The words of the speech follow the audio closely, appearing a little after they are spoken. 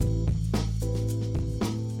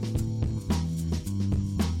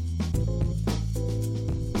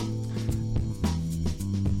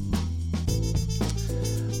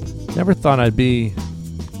Never thought I'd be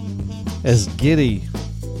as giddy.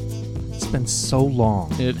 It's been so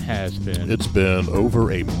long. It has been. It's been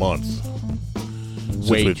over a month since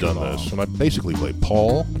Way we've too done long. this. And I basically played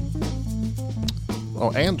Paul.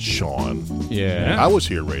 Oh, and Sean. Yeah. I was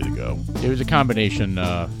here ready to go. It was a combination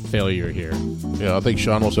failure here. Yeah, I think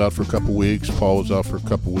Sean was out for a couple weeks. Paul was out for a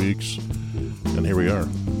couple weeks. And here we are.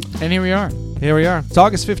 And here we are. Here we are. It's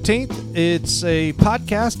August 15th. It's a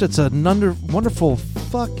podcast. It's a wonderful,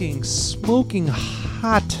 fucking, smoking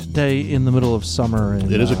hot day in the middle of summer.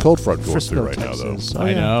 In, It is a cold front going Frisco, through right now, though. Texas.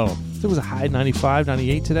 I know. It was a high 95,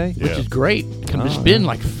 98 today. Yeah. Which is great. It's been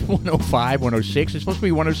like 105, 106. It's supposed to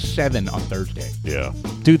be 107 on Thursday. Yeah.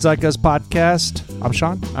 Dudes Like Us podcast. I'm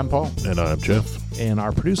Sean. I'm Paul. And I'm Jeff. And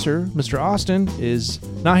our producer, Mr. Austin, is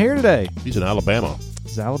not here today. He's in Alabama.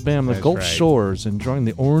 It's Alabama, the That's Gulf right. Shores, enjoying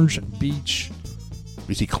the Orange Beach.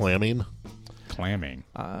 Is he clamming? Clamming.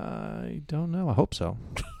 I don't know. I hope so.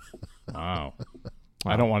 Wow.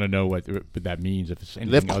 I don't want to know what that means. If it's Do they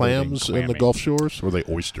have anything other than clams in the clamming. Gulf Shores? Or are they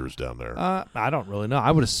oysters down there? I don't really know.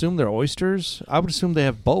 I would assume they're oysters. I would assume they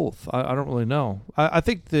have both. I don't really know. I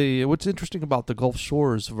think what's interesting about the Gulf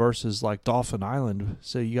Shores versus like Dauphin Island.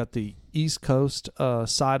 So you got the East Coast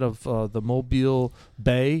side of the Mobile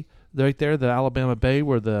Bay, right there, the Alabama Bay,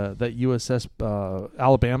 where that USS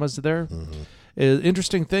Alabama's there. Mm-hmm.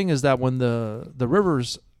 Interesting thing is that when the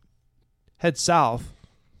rivers head south,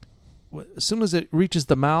 as soon as it reaches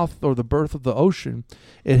the mouth or the birth of the ocean,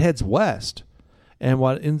 it heads west. And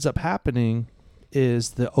what ends up happening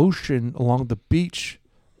is the ocean along the beach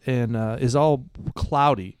and is all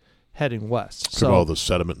cloudy heading west. So all the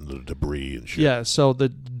sediment and the debris and shit. Yeah, so the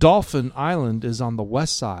Dauphin Island is on the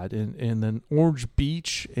west side, and then Orange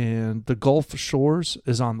Beach and the Gulf Shores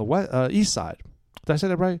is on the east side. Did I say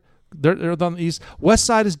that right? They're on the east. West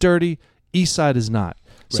side is dirty. East side is not.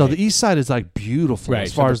 So Right. the east side is like beautiful Right.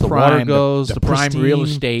 as far So as the prime, water goes. The prime pristine. real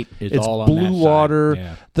estate is It's all on blue that side. water.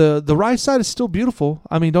 Yeah. The right side is still beautiful.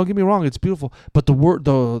 I mean, don't get me wrong, it's beautiful. But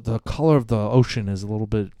the color of the ocean is a little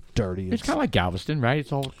bit dirty. It's kind of like Galveston, right?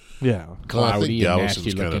 It's all yeah. Well, I think cloudy and Galveston's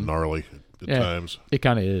nasty kind of looking. gnarly at Yeah. times. It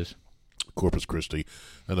kind of is. Corpus Christi.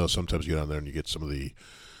 I know sometimes you get down there and you get some of the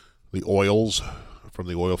oils from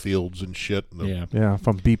the oil fields and shit. And Yeah. Yeah,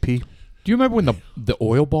 from BP. Do you remember when the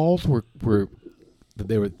oil balls were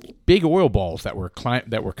there were big oil balls that were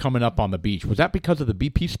coming up on the beach? Was that because of the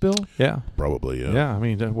BP spill? Yeah. Probably, yeah. Yeah, I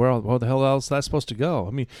mean, where the hell else is that supposed to go?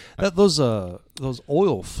 I mean, those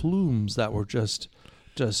oil flumes that were just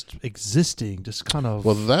existing, just kind of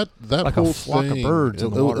Well, that like a whole flock of thing, birds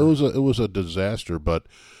in the water. it was a disaster, but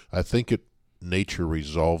I think nature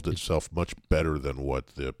resolved itself much better than what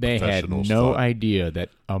the They had professionals no thought. idea that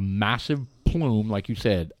a massive plume, like you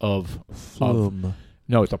said, of flume.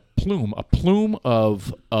 no, it's a plume of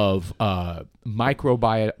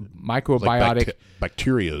microbiotic Like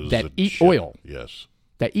bacteria that eat oil. Yes,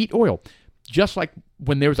 that eat oil, just like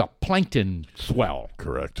when there's a plankton swell,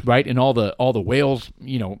 correct. right? And all the whales,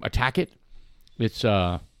 attack it.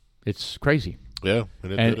 It's crazy, Yeah,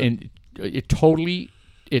 and it totally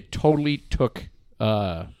took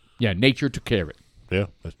nature took care of it. yeah,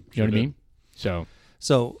 You know what I mean? So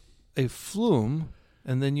A flume,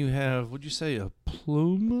 and then you have, would you say a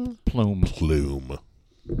plume? plume. Plume.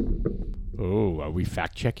 Oh, are we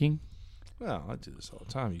fact checking? Well, I do this all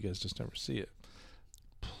the time. You guys just never see it.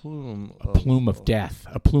 Plume. A plume of death,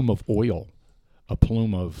 a plume of oil, a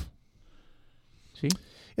plume of. See?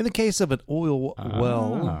 In the case of an oil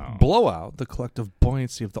well Oh. blowout, the collective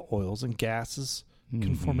buoyancy of the oils and gases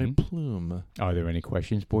can form a Mhm. plume. Are there any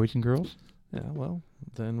questions, boys and girls? Yeah, well,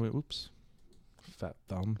 then fat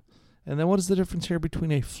thumb. And then what is the difference here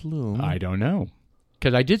between a flume? I don't know.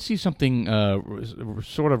 Because I did see something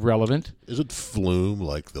sort of relevant. Is it flume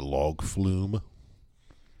like the log flume?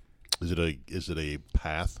 Is it a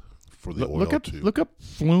path for the oil Look up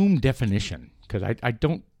flume definition, because I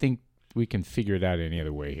don't think we can figure it out any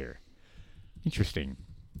other way here. Interesting.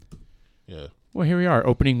 Yeah. Well, here we are,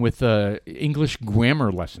 opening with English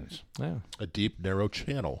grammar lessons. Yeah. A deep, narrow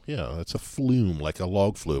channel. Yeah, that's a flume, like a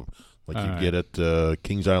log flume, like you All get at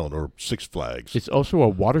Kings Island or Six Flags. It's also a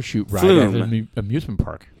water shoot ride Flume. at an amusement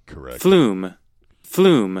park. Correct. Flume.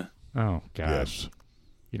 Flume. Oh, God. Yes.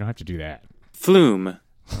 You don't have to do that. Flume.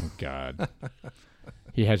 Oh, God.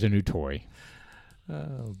 He has a new toy.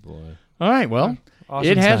 Oh, boy. All right, well,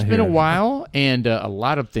 Austin's it has not been a here. while, and a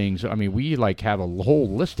lot of things. I mean, we have a whole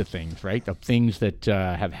list of things, right? Of things that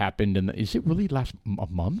have happened. Is it really last a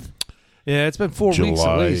month? Yeah, it's been 4 July weeks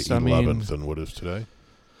at least. 11th, and what is today?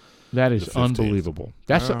 That is The 15th. unbelievable.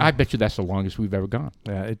 I bet you that's the longest we've ever gone.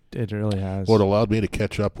 Yeah, it really has. Well, it allowed me to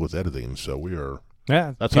catch up with editing, so we are.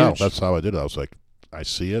 Yeah, That's huge. how I did it. I was like, I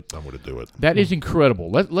see it, I'm going to do it. That is incredible.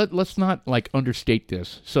 Let's not like understate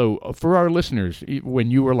this. So for our listeners, when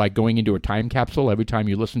you were like going into a time capsule every time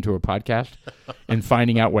you listen to a podcast and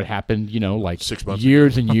finding out what happened, like 6 months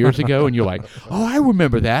years and years ago, and you're like, oh, I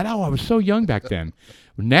remember that. Oh, I was so young back then.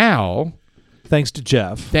 Now, Thanks to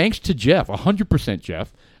Jeff, 100%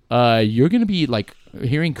 Jeff, you're going to be like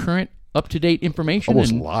hearing current, up-to-date information.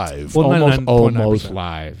 Almost and live. Well, almost 99.9%.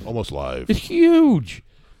 live. Almost live. It's huge.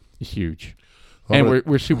 It's huge. Well, And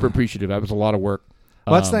we're super appreciative. That was a lot of work.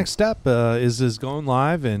 Well, that's the next step is going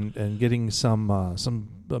live and getting some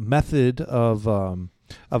method of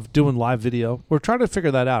doing live video. We're trying to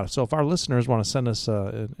figure that out. So if our listeners want to send us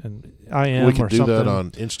an IM we can or do something, that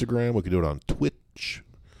on Instagram. We can do it on Twitch.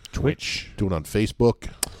 Do it on Facebook.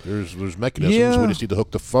 There's mechanisms. Yeah. We just need to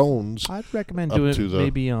hook the phones. I'd recommend up doing to it the-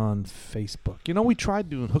 maybe on Facebook. We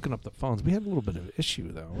tried hooking up the phones. We had a little bit of an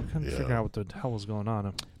issue though. We couldn't Yeah. figure out what the hell was going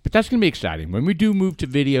on. But that's going to be exciting. When we do move to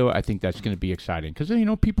video, I think that's going to be exciting because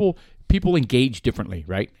people engage differently,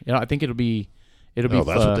 right? I think it'll be. That's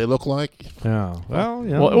what they look like. Yeah. Well,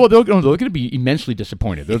 yeah. Well, they're going to be immensely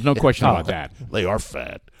disappointed. There's no question about that. They are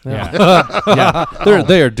fat. Yeah, yeah,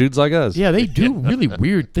 They're dudes like us. yeah. They do really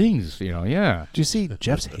weird things, Yeah. Do you see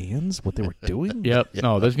Jeff's hands? What they were doing? Yep.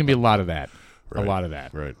 No, there's going to be a lot of that. Right. A lot of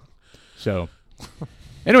that. Right. So,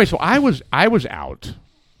 anyway, so I was out.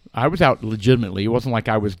 I was out legitimately. It wasn't like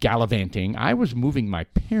I was gallivanting. I was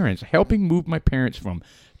helping move my parents from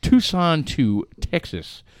Tucson to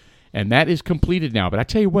Texas. And that is completed now. But I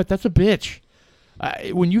tell you what, that's a bitch.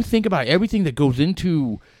 When you think about everything that goes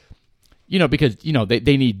into, because,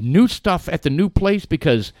 they need new stuff at the new place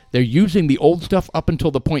because they're using the old stuff up until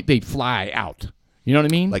the point they fly out. You know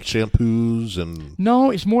what I mean? Like shampoos and No,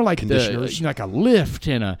 it's more like conditioners? like a lift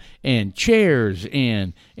and chairs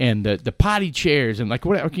and the potty chairs and like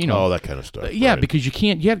whatever, all that kind of stuff. Yeah, right. because you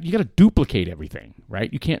got to duplicate everything,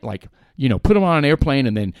 right? You can't put them on an airplane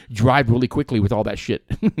and then drive really quickly with all that shit,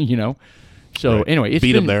 So Right. anyway,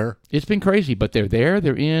 Beat 'em there. It's been crazy, but they're there,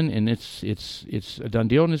 they're in, and it's a done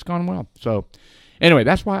deal, and it's gone well. So anyway,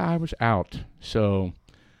 that's why I was out. So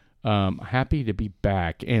happy to be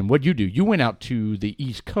back. And what'd you do? You went out to the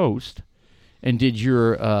East Coast and did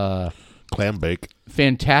your Clam bake.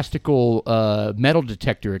 fantastical metal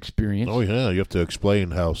detector experience. Oh yeah, you have to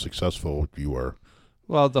explain how successful you were.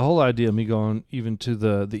 Well, the whole idea of me going even to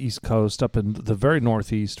the East Coast, up in the very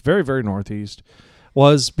northeast, very, very northeast,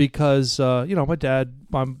 was because, my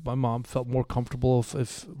mom felt more comfortable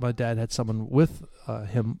if my dad had someone with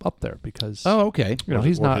him up there because, Oh, okay.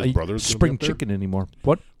 he's Weren't not his a brothers gonna be spring up there? chicken anymore.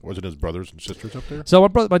 What? Wasn't his brothers and sisters up there? So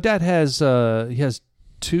my dad has he has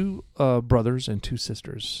two brothers and two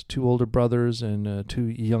sisters, two older brothers and two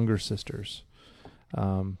younger sisters,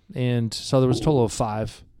 and so there was a total of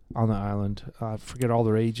 5 on the island. I forget all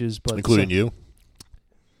their ages, but Including you?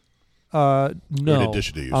 no, In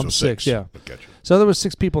addition to you, I'm so 6. 6. Yeah. Gotcha. So there was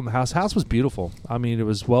 6 people in the house. House was beautiful. I mean, it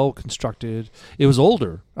was well constructed. It was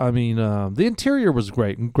older. I mean, the interior was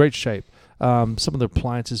great, in great shape. Some of the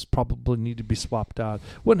appliances probably need to be swapped out.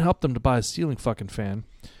 Wouldn't help them to buy a ceiling fucking fan.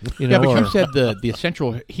 Yeah, but or- you said the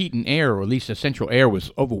essential heat and air, or at least essential air,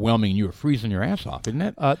 was overwhelming and you were freezing your ass off, isn't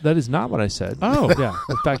it? that is not what I said. Oh. Yeah.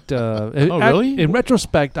 In fact, really? In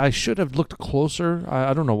retrospect, I should have looked closer.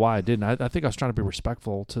 I don't know why I didn't. I think I was trying to be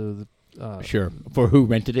respectful to the. Sure. For who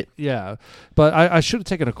rented it? Yeah, but I should have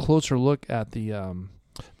taken a closer look at the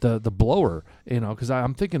blower, because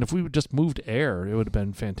I'm thinking if we would just moved air, it would have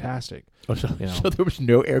been fantastic. Oh, so, You know. so there was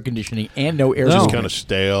no air conditioning and no air No. Just movement. kind of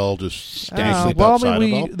stale, just sleep Well, outside I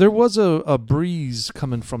mean, and all. there was a breeze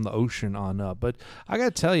coming from the ocean on up, but I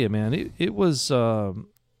got to tell you, man, it was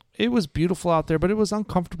beautiful out there, but it was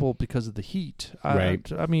uncomfortable because of the heat. Right.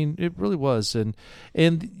 I mean, it really was, and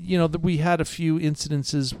we had a few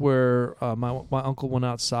incidences where my uncle went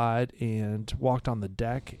outside and walked on the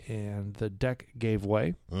deck, and the deck gave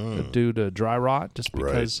way due to dry rot, just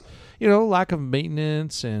because lack of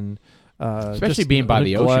maintenance and Especially just being by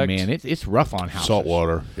the ocean, neglect. man. It's rough on houses. Salt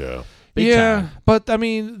water, yeah. Big time. But I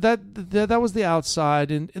mean that was the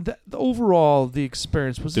outside, and the overall the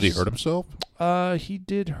experience was. Did he hurt himself? He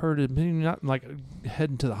did hurt him. He not like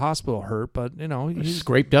heading to the hospital hurt, but He he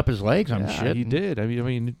scraped up his legs on shit. He did. I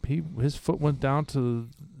mean, his foot went down to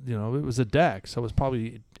it was a deck, so it was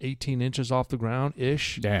probably 18 inches off the ground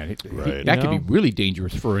ish. Yeah, Right. that could be really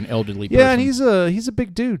dangerous for an elderly person. Yeah, and he's a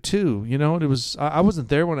big dude too. And it was I wasn't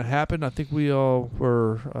there when it happened. I think we all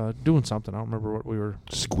were doing something. I don't remember what we were.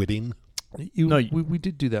 Squidding? We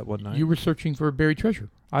did do that one night. You were searching for a buried treasure.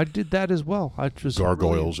 I did that as well. I just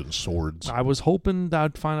Gargoyles and swords. I was hoping that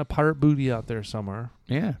I'd find a pirate booty out there somewhere.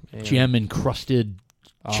 Yeah. And- Gem encrusted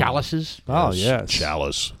chalices. Oh yes,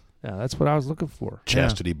 Chalice. Yeah, that's what I was looking for.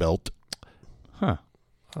 Chastity belt, Huh.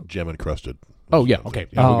 gem encrusted. Oh, yeah. Okay.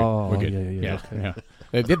 Yeah, Oh, we're good. yeah.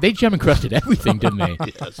 Yeah. They gem encrusted everything, didn't they?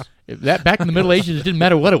 Yes. That back in the Middle Ages, it didn't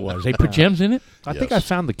matter what it was. They put gems in it. I think Yes. I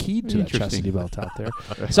found the key to that Interesting. chastity belt out there.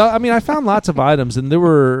 So, I mean, I found lots of items, and there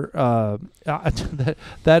were the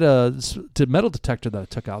metal detector that I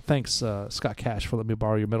took out. Thanks, Scott Cash, for letting me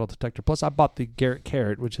borrow your metal detector. Plus, I bought the Garrett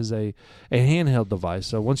Carrot, which is a handheld device.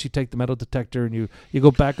 So once you take the metal detector and you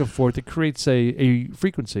go back and forth, it creates a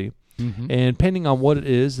frequency. Mm-hmm. And depending on what it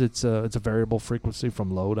is, it's a variable frequency from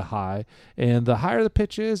low to high. And the higher the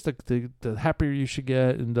pitch is, the happier you should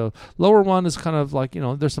get. And the lower one is kind of like,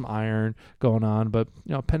 there's some iron going on, but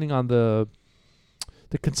depending on the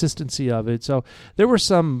consistency of it. So there were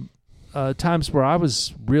some times where I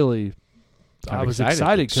was really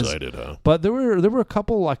excited. Excited, huh? But there were a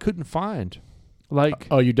couple I couldn't find. Like,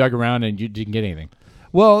 Oh, you dug around and you didn't get anything.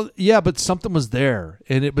 well, yeah, but something was there,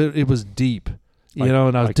 and it was deep. Like- and I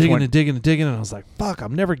was like digging 20 and digging and digging, and I was like, "Fuck,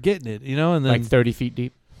 I'm never getting it," and then Like 30 feet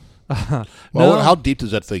deep? Well, no, how deep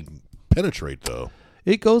does that thing penetrate, though?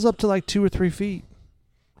 it goes up to like 2 or 3 feet.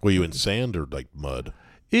 Were you in sand or like mud?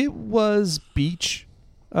 It was beach,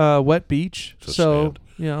 wet beach. So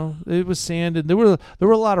So it was sand, and there were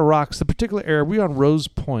a lot of rocks. The particular area we were on Rose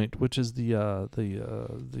Point, which is the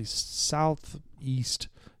southeast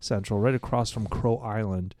central, right across from Crow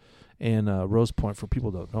Island, and Rose Point. For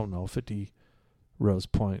people that don't know, 50 Rose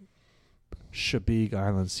Point, Chebeague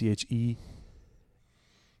Island,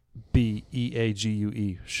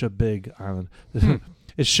 Chebeague, Chebeague Island.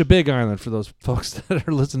 It's Chebeague Island for those folks that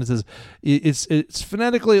are listening to this. It's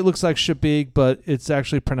phonetically it looks like Chebeague, but it's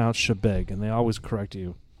actually pronounced Chebeague, and they always correct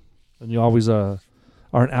you. And you always are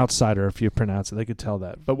an outsider if you pronounce it. They could tell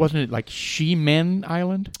that. But wasn't it like Shemen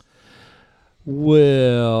Island?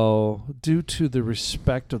 Well, due to the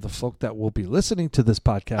respect of the folk that will be listening to this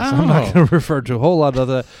podcast, I'm not going to refer to a whole lot of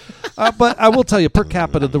that. But I will tell you, per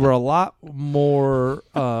capita, there were a lot more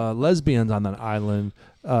lesbians on that island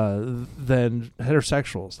than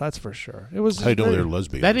heterosexuals. That's for sure. It was. How do you know they're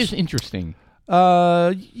lesbians? That is interesting.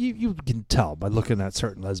 You can tell by looking at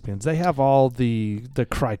certain lesbians. They have all the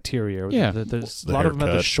criteria. Yeah. There's The a lot of them have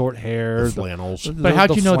the haircut, short hair. the flannels, But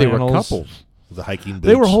how'd you know they were flannels. couples? the hiking boots.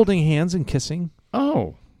 They were holding hands and kissing.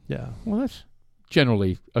 Oh, Yeah. well, that's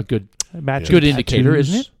generally a good Matching good indicator, tattoos.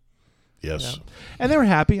 isn't it? Yes. Yeah. And they were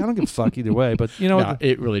happy. I don't give a fuck either way. But No,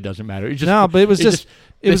 it really doesn't matter. It just, no, but it was just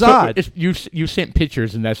it was odd. You sent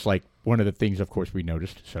pictures, and that's like one of the things, of course, we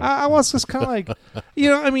noticed. So I was just kind of like,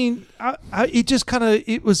 it just kind of,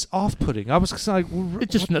 it was off-putting. I was just like,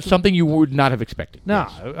 it's just something you would not have expected. no,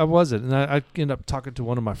 Yes. I wasn't. And I ended up talking to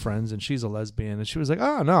one of my friends, and she's a lesbian, and she was like,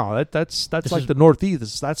 oh, no, that's like is- the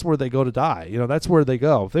Northeast. That's where they go to die. That's where they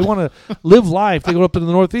go. If they want to live life, they go up in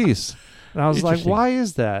the Northeast. And I was like, Interesting. why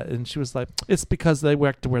is that? And she was like, it's because they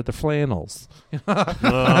have to wear the flannels.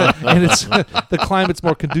 And it's the climate's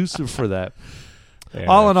more conducive for that. Yeah,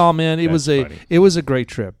 All in that's- all, man, that's funny. it was a great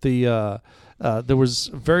trip. There was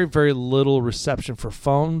very, very little reception for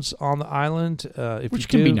phones on the island. Which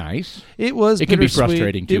can be nice. It was. It can be bittersweet.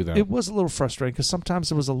 frustrating, too, though. It was a little frustrating because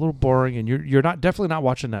sometimes it was a little boring, and you're definitely not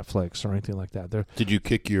watching Netflix or anything like that. Did you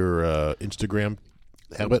kick your Instagram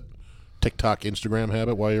habit, TikTok Instagram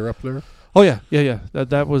habit while you're up there? Oh yeah.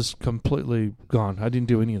 That was completely gone. I didn't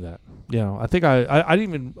do any of that. I think I didn't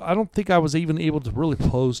even. I don't think I was even able to really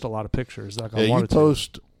post a lot of pictures like I Yeah, wanted you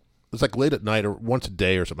post. It's like late at night or once a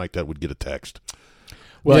day or something like that. Would get a text.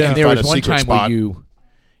 Well, Yeah. and there Find was a one secret time spot.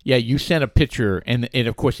 where you sent a picture, and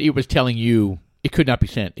of course it was telling you it could not be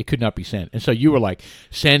sent. It could not be sent, and so you were like,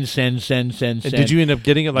 send. And did you end up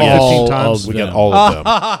getting it like All 15 times? of We them. got all of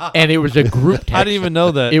them. And it was a group text. I didn't even know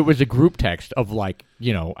that. It was a group text of like,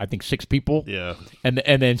 I think 6 people. Yeah. And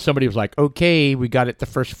then somebody was like, okay, we got it the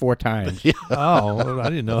first 4 times. Oh, I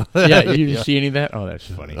didn't know that. Yeah, you didn't see any of that? Oh, that's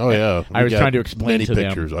funny. Oh yeah. I We was got trying to explain many to them.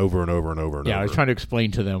 pictures over and over and over and Yeah, over. I was trying to explain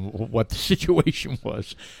to them what the situation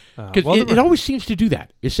was. Well, Because there it were- always seems to do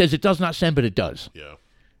that. It says it does not send, but it does. Yeah.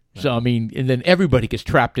 So, I mean, and then everybody gets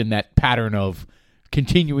trapped in that pattern of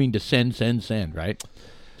continuing to send, right?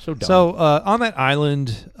 So dumb. So on that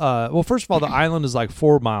island, well, first of all, the island is like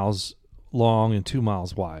 4 miles long and 2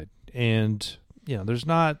 miles wide, and there's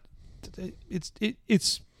not.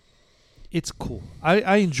 It's cool.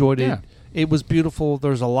 I enjoyed it. Yeah. It was beautiful.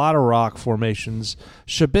 There's a lot of rock formations.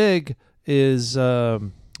 Chebeague is the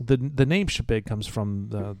name Chebeague comes from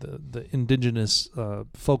the indigenous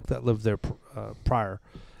folk that lived there prior,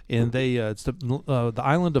 and it's the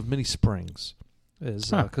island of many springs.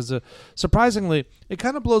 Is Huh. because surprisingly, it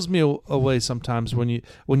kind of blows me away sometimes when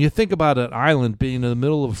you think about an island being in the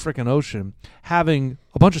middle of a freaking ocean, having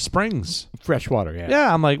a bunch of springs. Fresh water, yeah.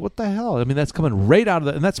 Yeah, I'm like, what the hell? I mean, that's coming right out of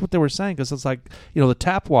the, and that's what they were saying, because it's like, the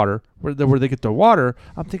tap water where they get their water.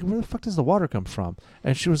 I'm thinking, where the fuck does the water come from?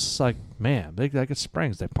 And she was just like, man, they get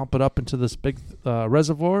springs. They pump it up into this big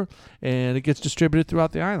reservoir, and it gets distributed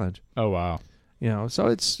throughout the island. Oh, wow. So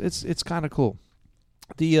it's kind of cool.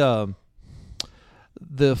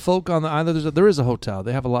 The folk on the island, there is a hotel.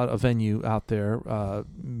 They have a venue out there,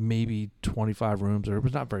 maybe 25 rooms, or it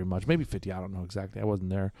was not very much, maybe 50. I don't know exactly. I wasn't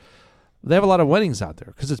there. They have a lot of weddings out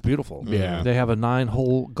there because it's beautiful. Yeah. They have a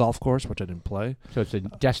 9-hole golf course, which I didn't play. So it's a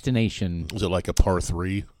destination. Is it like a par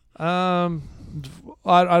 3? I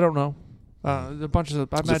don't know. A bunch of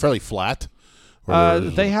Is it fairly flat? Or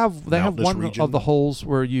they have mountainous one region? of the holes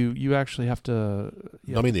where you actually have to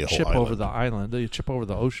I mean the whole chip island. over the island. You chip over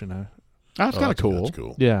the ocean. That's kind of cool. That's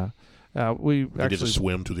cool. Yeah. We You get to actually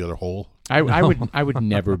swim to the other hole. I would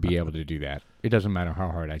never be able to do that. It doesn't matter how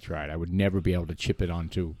hard I tried. I would never be able to chip it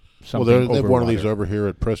onto something. Well, they have over one of these water. over here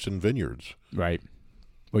at Preston Vineyards. Right.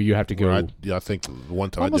 Well, you have to go. Where I think the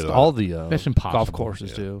one time almost I did all the That's impossible. golf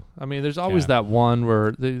courses Yeah. do. I mean, there's always Yeah. that one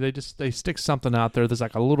where they stick something out there. There's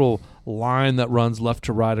like a little line that runs left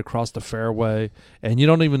to right across the fairway, and you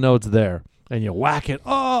don't even know it's there. And you whack it.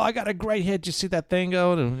 Oh, I got a great hit. You see that thing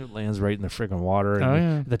going? And it lands right in the friggin' water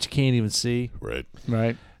that you can't even see. Right.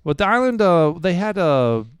 Right. But the island, they had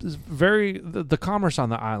the commerce on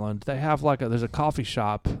the island. They have there's a coffee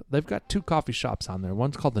shop. They've got 2 coffee shops on there.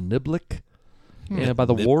 One's called the Niblick, and by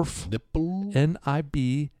the wharf. Nipple?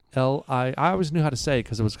 Nibli. I always knew how to say it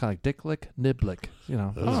because it was kind of like Dicklick, Niblick.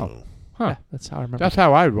 Oh. Huh. Yeah, that's how I remember. That's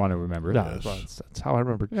how I would want to remember it. No, Yes. that's how I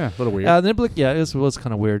remembered. Yeah, a little weird. Niblick, yeah, it was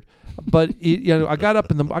kind of weird, but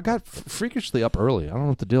I got freakishly up early. I don't know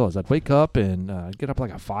what the deal is. I'd wake up and get up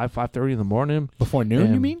like at 5:30 in the morning. Before noon,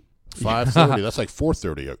 you and- mean? 5:30. That's like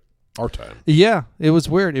 4:30 our time. Yeah, it was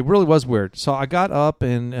weird. It really was weird. So I got up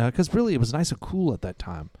and because really it was nice and cool at that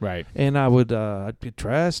time. Right. And I'd be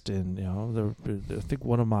dressed, and I think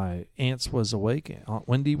one of my aunts was awake. Aunt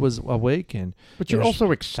Wendy was awake, and But you're you know,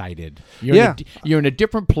 also excited. You're Yeah. you're in a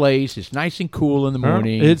different place. It's nice and cool in the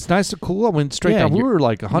morning. It's nice and cool. I went straight Yeah, down. We you're- were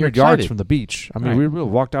like 100 you're yards excited. from the beach. I mean, Right. we really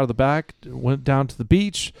walked out of the back, went down to the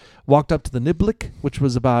beach, walked up to the Niblick, which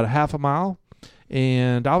was about a half a mile,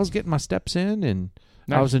 and I was getting my steps in, and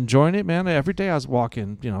I Nice. was enjoying it, man. Every day I was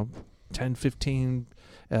walking, 10, 15,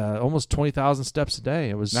 almost 20,000 steps a day.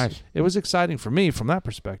 It was Nice. It was exciting for me from that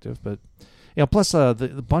perspective, but plus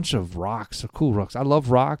the bunch of rocks, cool rocks. I love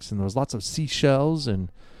rocks, and there was lots of seashells,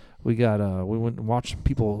 and we went and watched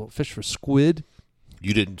people fish for squid.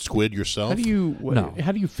 You didn't squid yourself? How do you No.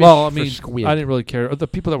 How do you fish Well, I for mean, squid? I didn't really care. The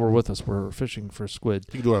people that were with us were fishing for squid.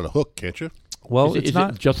 You can do it on a hook, can't you? Well, Is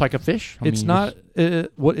it just like a fish? I It's mean, not.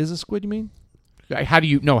 What is a squid? You mean? How do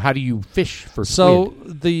you fish for So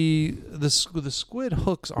squid? the squid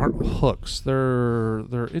hooks aren't hooks.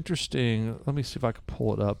 They're interesting. Let me see if I can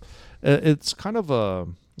pull it up. It's kind of a.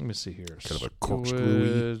 Let me see here. Kind of a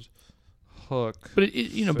corkscrewy. Squid hook. But but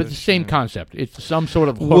the same fishing. concept. It's some sort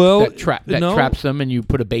of hook Well, that no. traps them, and you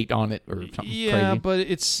put a bait on it or something Yeah, crazy. but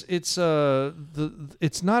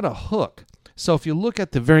it's not a hook. So if you look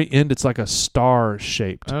at the very end, it's like a star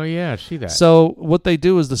shaped. Oh yeah, I see that. So what they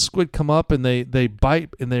do is the squid come up and they bite,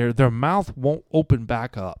 and their mouth won't open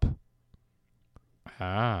back up.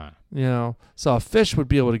 So a fish would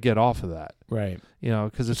be able to get off of that. Right.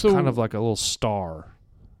 Because it's So- kind of like a little star.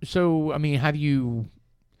 So I mean, how do you?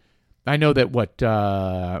 I know that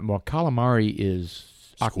calamari is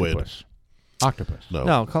Squid. Octopus.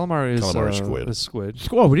 No. Calamari is Calamari is squid. Is squid.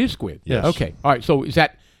 Oh, it is squid. Yes. Yeah. Okay. All right. So is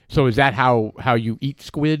that how you eat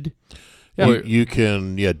squid? Yeah. You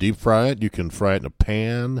can deep fry it. You can fry it in a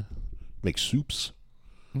pan. Make soups.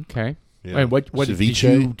 Okay. Yeah. And what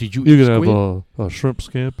Ceviche. did you You eat can squid? have a shrimp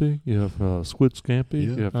scampi. You have squid scampi.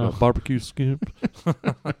 Yeah. You have Oh. barbecue skimp. You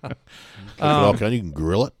can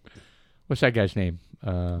grill it. What's that guy's name?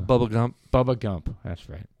 Bubba Gump. Bubba Gump. That's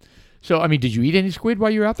right. So I mean, did you eat any squid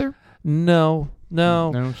while you were out there? No.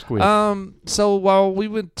 No squid. So while we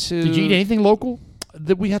went to, did you eat anything local?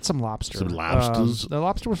 We had some lobster. Some lobsters. The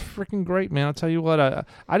lobster was freaking great, man. I'll tell you what.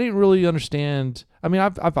 I didn't really understand. I mean,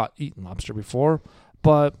 I've eaten lobster before,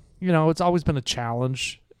 but it's always been a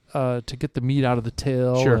challenge to get the meat out of the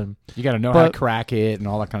tail. Sure. And, You got to know how to but- crack it and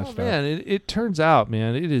all that kind of stuff. man, it turns out,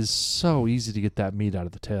 man, it is so easy to get that meat out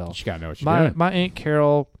of the tail. You just got to know what you're doing. My Aunt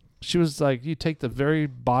Carol, she was like, you take the very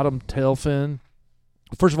bottom tail fin.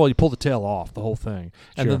 First of all, you pull the tail off, the whole thing.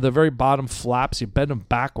 And Sure. then the very bottom flaps, you bend them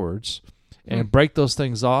backwards and break those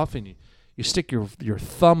things off. And you You stick your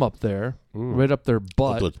thumb up there, right up their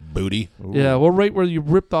butt. With booty. Yeah, well, right where you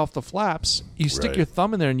ripped off the flaps, you stick Right. your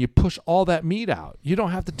thumb in there and you push all that meat out. You don't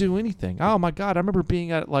have to do anything. Oh my God, I remember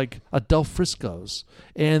being at like a Del Frisco's,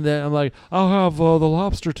 and then I'm like, I'll have the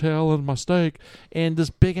lobster tail and my steak, and this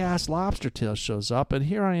big ass lobster tail shows up, and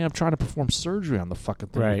here I am trying to perform surgery on the fucking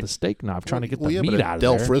thing with the steak knife, trying to get the meat out of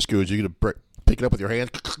Del there. Frisco's, you gonna pick it up with your hand,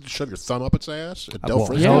 shove your thumb up its ass. At Del well,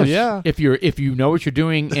 Frisco's. hell Yes. yeah. If you know what you're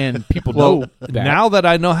doing and people Well, know that. now that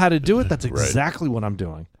I know how to do it, that's exactly what I'm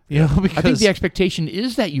doing. You know, because I think the expectation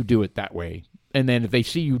is that you do it that way, and then if they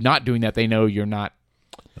see you not doing that, they know you're not.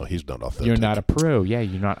 No, he's not authentic. You're not a pro. Yeah,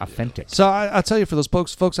 you're not authentic. So I'll tell you, for those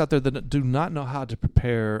folks out there that do not know how to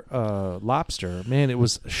prepare lobster, man, it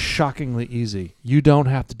was shockingly easy. You don't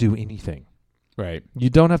have to do anything. Right. You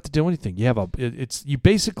don't have to do anything. You have you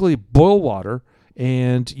basically boil water,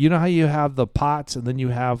 and you know how you have the pots, and then you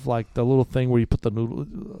have like the little thing where you put the noodle,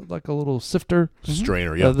 like a little sifter,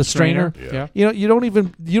 Strainer, yeah. the strainer. Yeah. You know, you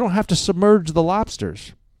don't have to submerge the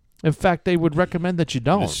lobsters. In fact, they would recommend that you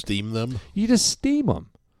don't. Just steam them. You just steam them.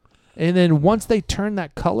 And then once they turn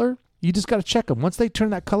that color, you just got to check them. Once they turn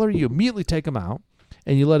that color, you immediately take them out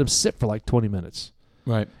and you let them sit for like 20 minutes.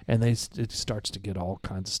 Right. And it starts to get all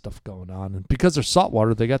kinds of stuff going on. And because they're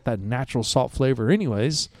saltwater, they got that natural salt flavor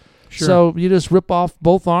anyways. Sure. So you just rip off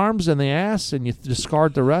both arms and the ass and you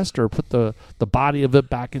discard the rest, or put the body of it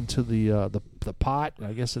back into the pot.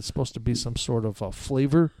 I guess it's supposed to be some sort of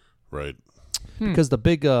flavor. Right. Because the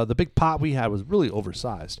big pot we had was really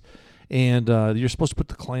oversized. And you're supposed to put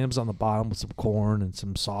the clams on the bottom with some corn and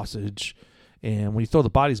some sausage. And when you throw the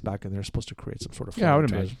bodies back in there, it's supposed to create some sort of flavor. Yeah, I would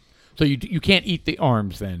to it. imagine. So you can't eat the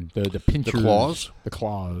arms then, the pinchers, The claws? the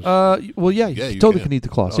claws. Well, yeah, Yeah, you you totally can. can eat the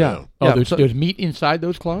claws. Oh, yeah. yeah. oh, Yeah, there's meat inside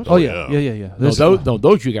those claws. Oh, yeah. yeah. No,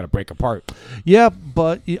 those you got to break apart. Yeah,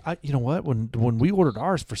 but you know what? When we ordered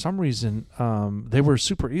ours, for some reason, they were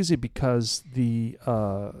super easy because the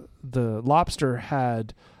lobster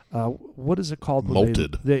had what is it called? when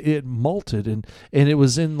Molted. It molted, and it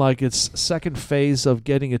was in like its second phase of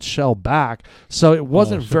getting its shell back, so it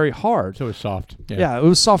wasn't very hard. So it's soft. Yeah, it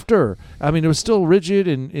was softer. I mean, it was still rigid,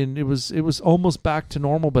 and it was almost back to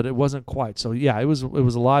normal, but it wasn't quite. So yeah, it was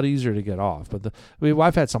a lot easier to get off. But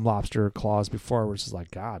I've had some lobster claws before, which is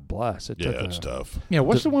like, God bless. It took It's tough. Yeah.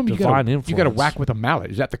 What's the one you divine got to influence. whack with a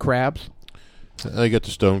mallet? Is that the crabs? I get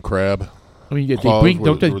the stone crab. I mean, Claws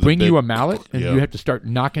don't they were the bring you big- a mallet and yeah. you have to start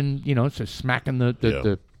knocking, so smacking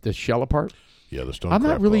the shell apart? Yeah, the stone I'm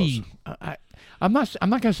crab not really. claws. I'm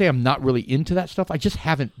not going to say I'm not really into that stuff. I just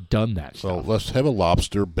haven't done that So stuff. let's have a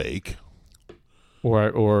lobster bake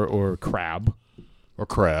Or crab. or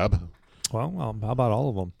crab. Well, how about all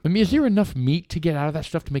of them? I mean, is there enough meat to get out of that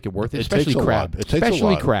stuff to make it worth it? It Especially takes a crab. lot. It takes a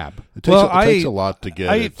Especially lot. crab. It takes, Well, it takes I- a lot to get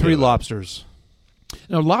I it ate 3 to- lobsters.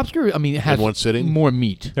 Now, lobster, I mean, it has one sitting? more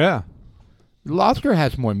meat. Yeah. Lobster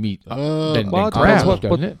has more meat than Well, it crab, depends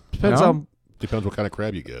doesn't it? Depends No? on. Depends what kind of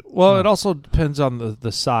crab you get. Well, it also depends on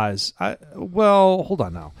the size. Hold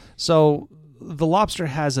on now. So the lobster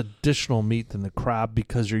has additional meat than the crab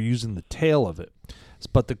because you're using the tail of it,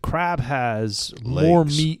 but the crab has more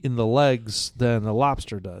Legs. meat in the legs than the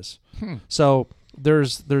lobster does. So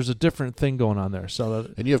there's a different thing going on there.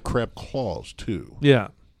 So And you have crab claws, too. yeah,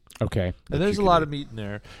 Okay. that and there's you a can lot eat. of meat in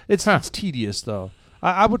there. It's tedious though.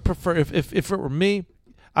 I would prefer if it were me,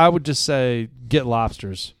 I would just say get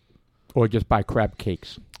lobsters. Or just buy crab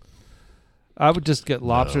cakes. I would just get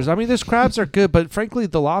lobsters. I mean, those crabs are good, but frankly,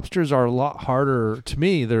 the lobsters are a lot harder to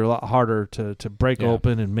me. They're a lot harder to break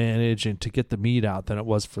open and manage and to get the meat out than it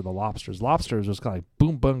was for the lobsters. Lobsters was kind of like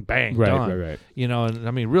boom, boom, bang, done. Right. You know, and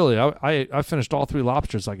I mean, really, I finished all 3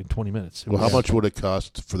 lobsters like in 20 minutes. It Well, was- how much would it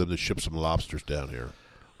cost for them to ship some lobsters down here?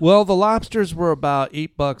 Well, the lobsters were about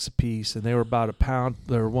 $8 a piece, and they were about a pound.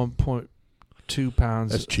 They were 1.2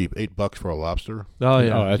 pounds. That's cheap. $8 for a lobster. Oh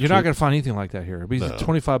yeah, Oh, that's you're not cheap. going to find anything like that here. It'd be No.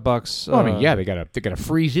 $25. Well, I mean, yeah, they gotta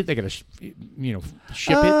freeze it. They gotta, ship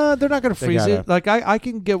it. They're not going to They freeze gotta- it. Like I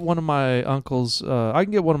can get one of my uncles. I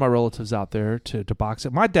can get one of my relatives out there to box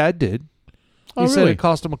it. My dad did. Oh, He said really? it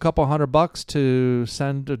cost him a couple $100 to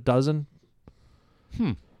send a dozen.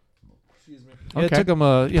 Yeah, it Okay. took him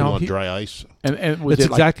Put them on he- dry ice. And was That's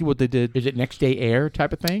it exactly what they did. is it next day air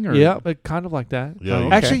type of thing? Or? Yeah, but kind of like that. Yeah, you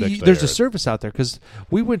Actually, can next there's day a air. service out there because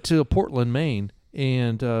we went to Portland, Maine,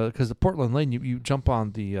 and because the Portland Lane, you jump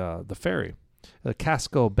on the ferry, the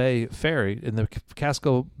Casco Bay ferry, and the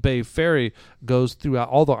Casco Bay ferry goes throughout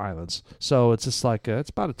all the islands. So it's just like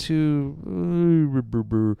it's about a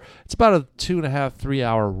 2.5 3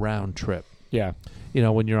 hour round trip. Yeah. You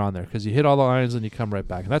know, when you're on there, because you hit all the islands and you come right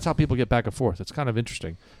back, and that's how people get back and forth. It's kind of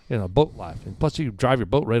interesting, boat life, and plus you drive your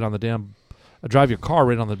boat right on the damn drive your car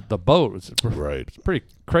right on the boat. It's Right. pretty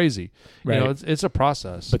crazy. Right. You know, it's a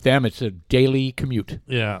process. But them, it's a daily commute.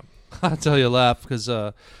 Yeah, I'll tell you, laugh because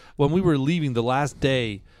when we were leaving the last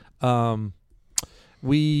day,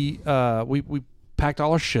 we packed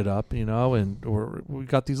all our shit up, you know, and we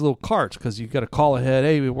got these little carts because you got to call ahead.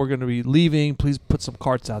 Hey, we're going to be leaving. Please put some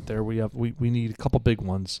carts out there. We need a couple big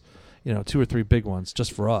ones, you know, 2 or 3 big ones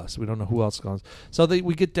just for us. We don't know who else goes. So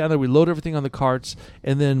we get down there, we load everything on the carts,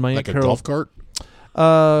 and then my Aunt Like a Carol, golf cart?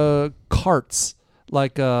 carts.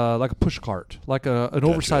 Like a push cart, like an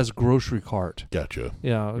oversized grocery cart. Gotcha.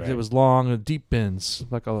 Yeah, Right. it was long and deep bins,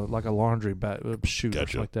 like a laundry chute or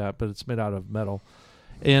Gotcha. something like that, but it's made out of metal.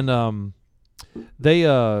 And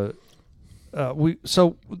we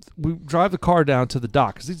drive the car down to the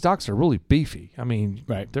dock because these docks are really beefy. I mean,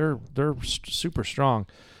 Right. they're super strong,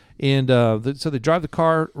 and so they drive the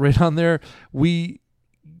car right on there. We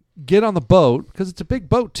get on the boat because it's a big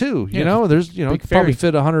boat too. You Yeah, know, there's big probably ferry.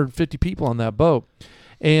 fit 150 people on that boat,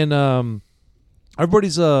 and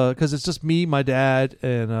everybody's because it's just me, my dad,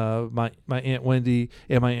 and my Aunt Wendy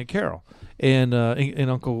and my Aunt Carol and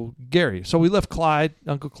Uncle Gary. So we left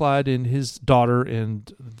Uncle Clyde and his daughter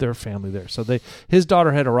and their family there. So his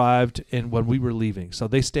daughter had arrived and when we were leaving, so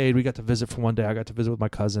they stayed. We got to visit for one day. I got to visit with my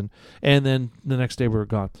cousin, and then the next day we were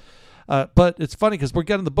gone. But it's funny because we're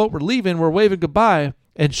getting the boat, we're leaving, we're waving goodbye,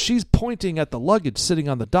 and she's pointing at the luggage sitting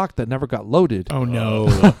on the dock that never got loaded. Oh, no.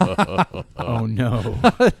 Oh, no.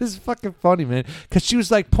 It's fucking funny, man, because she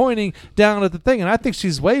was like pointing down at the thing, and I think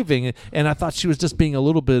she's waving, and I thought she was just being a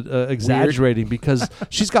little bit exaggerating because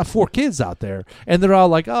she's got 4 kids out there, and they're all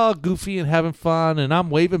like, oh, goofy and having fun, and I'm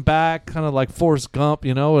waving back, kind of like Forrest Gump,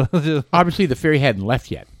 you know. Obviously, the ferry hadn't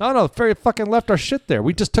left yet. No, the ferry fucking left our shit there.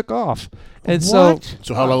 We just took off, and What?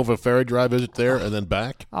 So how long of a ferry drive is it there and then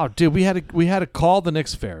back? oh, dude, we had to call the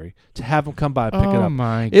next ferry to have them come by and pick it Oh, up.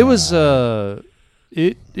 my It was God.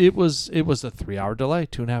 it was a 3-hour delay,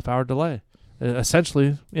 2.5-hour delay,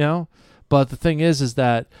 essentially, you know. But the thing is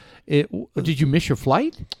that Did you miss your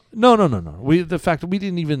flight? no. The fact that we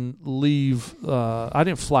didn't even leave, I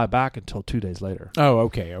didn't fly back until 2 days later. Oh,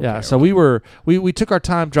 okay. Yeah, so we took our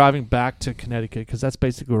time driving back to Connecticut because that's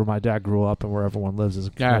basically where my dad grew up and where everyone lives is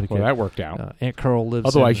in Yeah, Connecticut. well, that worked out. Aunt Carol lives.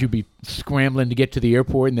 Otherwise, in, you'd be scrambling to get to the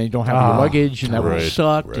airport, and then you don't have your luggage, and that would have Right,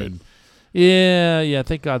 sucked. right. And, yeah.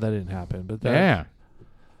 Thank God that didn't happen. But that, yeah.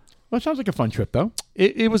 Well, it sounds like a fun trip, though.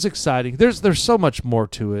 It was exciting. There's so much more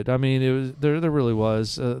to it. I mean, it was there really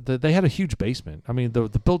was. They had a huge basement. I mean, the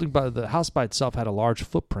building the house by itself had a large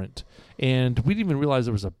footprint, and we didn't even realize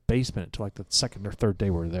there was a basement until like the second or third day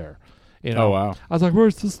we were there. You know? Oh, wow. I was like,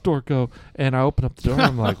 "Where's this door go?" And I opened up the door. and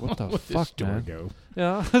I'm like, "What the Where'd this fuck, door man?" go?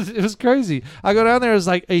 Yeah, it was crazy. I go down there. It's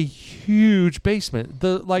like a huge basement.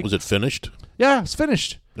 Was it finished? Yeah, it's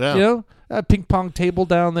finished. Yeah. You know, a ping pong table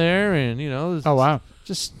down there, and Oh, wow.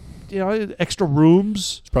 just extra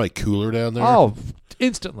rooms. It's probably cooler down there. Oh,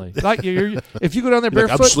 instantly! Like if you go down there You're like,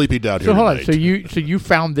 barefoot, I'm sleepy down here So hold on. tonight. So you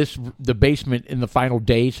found the basement in the final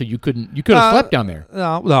day, so you could have slept down there.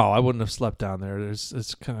 No, I wouldn't have slept down there.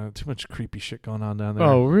 It's kind of too much creepy shit going on down there.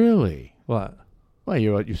 Oh, really? What? Well,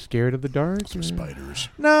 you're scared of the dark? Some spiders.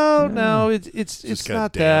 No, it's kinda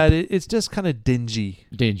not damp. that. It's just kind of dingy.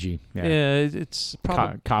 Dingy. Yeah. Yeah, it's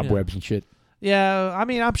probably Cobwebs and shit. Yeah, I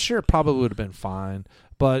mean, I'm sure it probably would have been fine,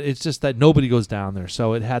 but it's just that nobody goes down there.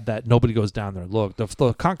 So it had that nobody goes down there look.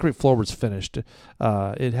 The concrete floor was finished.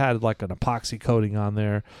 It had like an epoxy coating on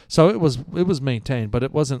there, so it was maintained, but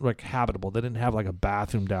it wasn't like habitable. They didn't have like a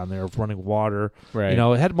bathroom down there of running water. Right. You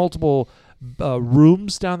know, it had multiple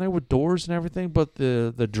rooms down there with doors and everything, but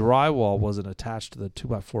the drywall wasn't attached to the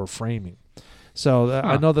 2x4 framing. So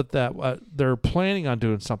I know that they're planning on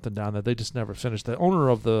doing something down there. They just never finished. The owner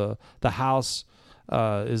of the house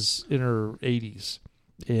is in her 80s,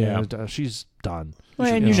 and she's done. Well,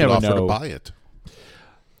 and You you should never offer know. to buy it.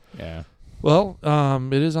 Yeah. Well,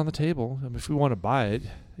 it is on the table. I mean, if we want to buy it,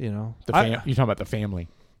 you know. You're talking about the family.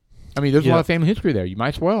 I mean, there's a Yeah. lot of family history there. You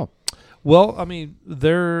might as well. Well, I mean, they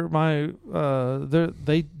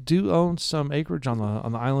do own some acreage on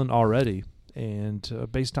the island already, and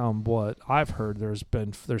based on what I've heard, there's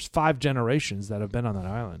 5 generations that have been on that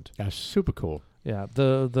island. That's super cool. Yeah,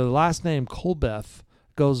 the last name Colbeth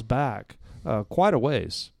goes back quite a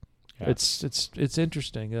ways. Yeah. It's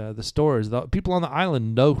interesting. The stories, the people on the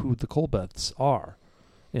island know who the Colbeths are.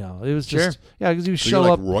 You know, it was just because you So show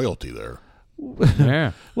you're up. like royalty there.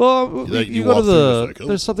 Yeah. Well, That you you go to walk through, the. it's like, oh.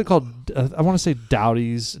 There's something called I want to say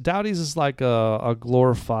Dowdy's. Dowdy's is like a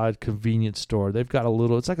glorified convenience store. They've got a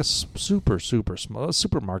little. It's like a super small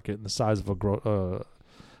supermarket in the size of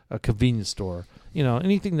a convenience store. You know,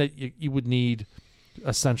 anything that you would need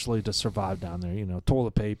essentially to survive down there.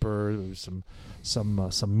 Toilet paper, some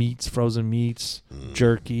meats, frozen meats,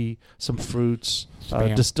 jerky, some fruits,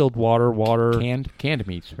 Spam. distilled water. Canned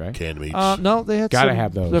meats, right? Canned meats. No, they had Gotta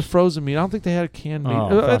have those. The frozen meat. I don't think they had a canned meat.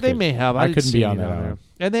 Oh, fuck They it. may have. I didn't couldn't see be on any that down island.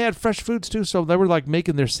 there. And they had fresh foods too, so they were like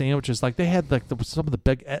making their sandwiches. Like they had some of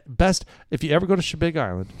the best. If you ever go to Chebeague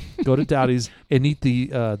Island, go to Dowdy's and eat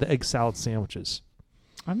the egg salad sandwiches.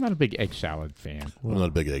 I'm not a big egg salad fan. I'm not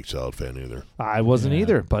a big egg salad fan either. I wasn't Yeah.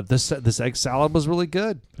 either, but this egg salad was really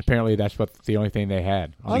good. Apparently, that's the only thing they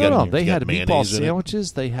had. I got- don't know. you They got had meatball mayonnaise in it?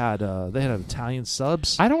 sandwiches. They had Italian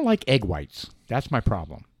subs. I don't like egg whites. That's my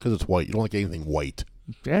problem. Because it's white. You don't like anything white.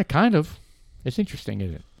 Yeah, kind of. It's interesting,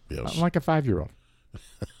 isn't it? Yes. I'm like a 5-year-old.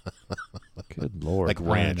 Good Lord. Like I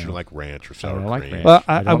ranch. know. You like ranch or I sour don't like cream. ranch. Well,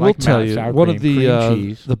 I I don't will like tell mount you sour one of cream, the cream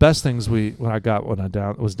cheese. the best things when I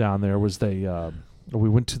was down there was we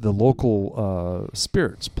went to the local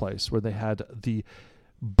spirits place where they had the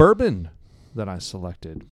bourbon that I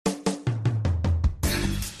selected.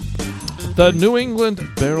 The New England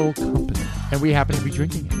Barrel Company. And we happen to be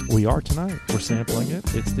drinking it. We are tonight. We're sampling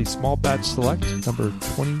it. It's the Small Batch Select, number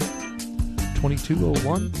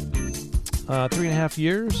 2201. 3.5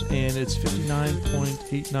 years, and it's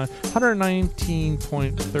 59.89,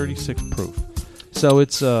 119.36 proof. So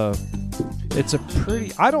it's a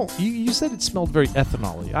pretty. You said it smelled very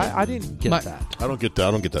ethanol-y. I didn't get that. I don't get that.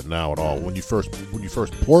 I don't get that now at all. When you first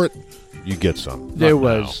pour it, you get some. There Not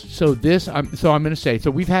was now. so this. I'm going to say.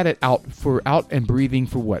 So we've had it out and breathing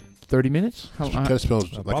for what, 30 minutes? It kind of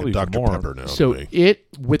smells like probably a Dr. more. Pepper now. So to me. it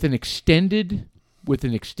with an extended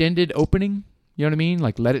opening. You know what I mean?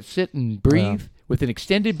 Like let it sit and breathe. Yeah. With an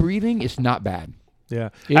extended breathing, it's not bad. Yeah,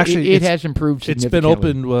 Actually, it has improved It's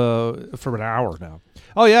significantly. been open for an hour now.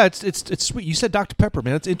 Oh yeah, it's sweet. You said Dr. Pepper,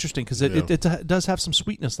 man. That's interesting because it does have some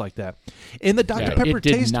sweetness like that. And the Dr. Yeah, Pepper it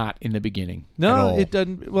did taste. not in the beginning. at No, all. it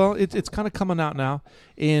doesn't. Well, it's kind of coming out now,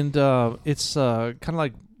 and it's kind of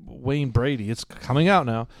like Wayne Brady. It's coming out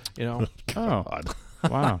now. Oh, God.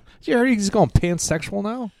 wow. You heard he's going pansexual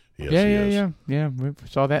now? Yes, he is. Yeah. We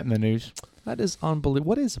saw that in the news. That is unbelievable.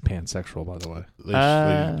 What is a pansexual, by the way?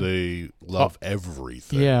 They love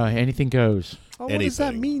everything. Yeah, anything goes. Oh, what does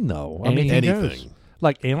that Anything. mean, though? Anything. Anything.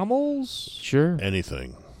 Like animals? Sure,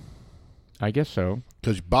 Anything. I guess so.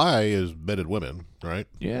 Because bi is bedded women, right?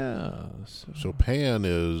 Yeah. So pan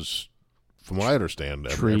is, from what I understand,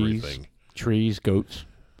 Trees. everything. Trees, goats.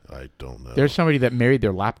 I don't know. There's somebody that married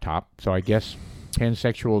their laptop, so I guess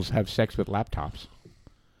pansexuals have sex with laptops.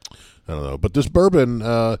 I don't know. But this bourbon,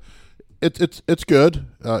 it's good.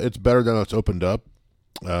 It's better than it's opened up.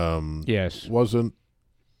 Yes. Wasn't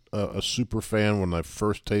a super fan when I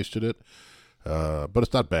first tasted it, but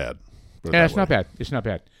it's not bad. Put it Yeah, that it's not way. bad. It's not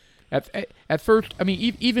bad. At first, I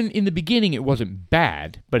mean, even in the beginning, it wasn't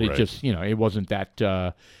bad, but it Right. just, it wasn't that.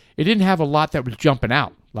 It didn't have a lot that was jumping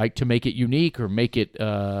out, like to make it unique or make it,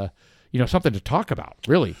 something to talk about,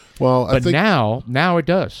 really. Well, I But think now it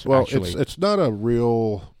does. well, actually. it's not a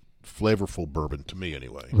real flavorful bourbon to me,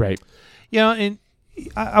 anyway. right. Yeah, and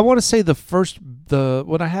I want to say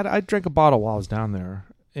when I drank a bottle while I was down there,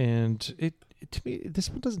 and it to me this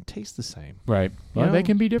one doesn't taste the same. Right. You Well, know? they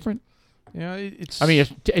can be different. Yeah, it's. I mean,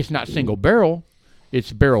 it's not single barrel.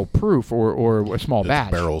 It's barrel proof or a small It's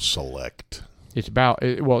batch. barrel select. It's about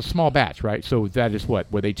small batch, right? So that is where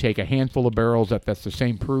they take a handful of barrels that's the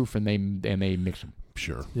same proof and they mix them.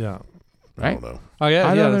 Sure. yeah. I Right? don't know. Oh yeah,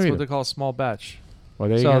 I yeah. don't know That's either. what they call a small batch. Well,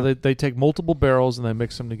 there you So go. they take multiple barrels and they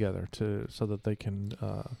mix them together so that they can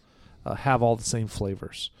have all the same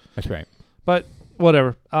flavors. That's right. But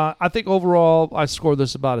whatever. I think overall I scored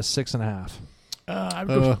this about a 6.5. I'd I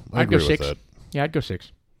go agree with 6. that. Yeah, I'd go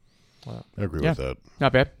 6. I agree Yeah. with that.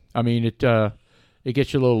 Not bad. I mean, it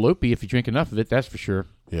gets you a little loopy if you drink enough of it. That's for sure.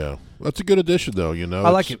 Yeah, that's a good addition, though. I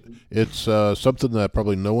like It's- It's something that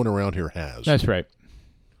probably no one around here has. That's right.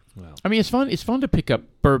 Well. I mean, it's fun. It's fun to pick up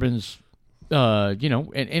bourbons. And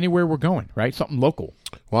anywhere we're going, right? Something local.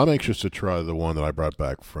 Well, I'm anxious to try the one that I brought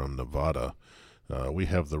back from Nevada. We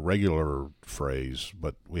have the regular phrase,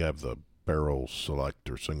 but we have the barrel select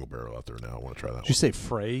or single barrel out there now. I want to try that Did you one. say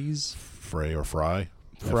phrase? Frey or Fry?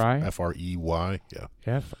 Fry? F-R-E-Y. Yeah.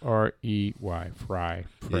 F-R-E-Y. Fry.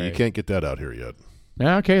 Yeah, you can't get that out here yet.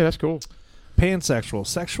 Yeah, okay, that's cool. Pansexual,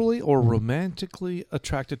 sexually or romantically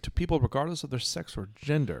attracted to people regardless of their sex or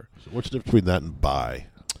gender. So what's the difference between that and bi?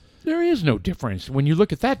 There is no difference when you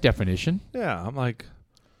look at that definition. Yeah, I'm like,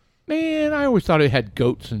 Man, I always thought it had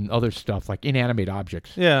goats and other stuff like inanimate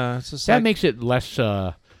objects. yeah, it's just That like, makes it less.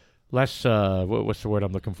 What's the word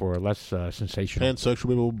I'm looking for? Less sensational. Pansexual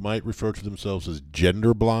people might refer to themselves as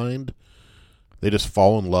gender blind. They just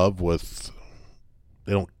fall in love with.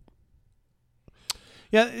 They don't.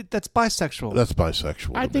 Yeah, that's bisexual. That's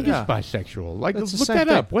bisexual. I to think me. it's bisexual. Like, It's the look same that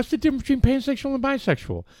thing. up. What's the difference between pansexual and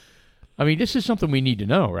bisexual? I mean, this is something we need to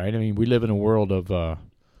know, right? I mean, we live in a world of, I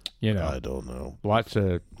don't know. lots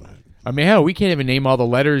of. I mean, hell, we can't even name all the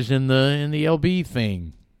letters in the LB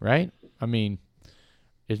thing, right? I mean,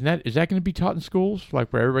 is that going to be taught in schools,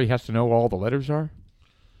 like where everybody has to know all the letters are?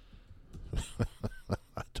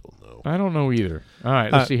 I don't know. I don't know either. All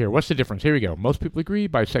right, let's see here. What's the difference? Here we go. Most people agree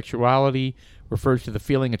bisexuality refers to the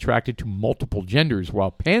feeling attracted to multiple genders,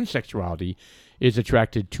 while pansexuality is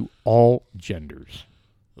attracted to all genders.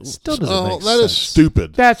 Still doesn't make That sense. is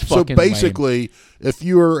stupid. That's so fucking basically, if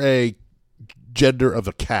you're a gender of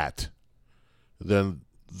a cat, then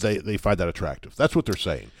they find that attractive. That's what they're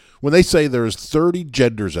saying. When they say there's 30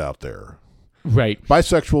 genders out there, Right.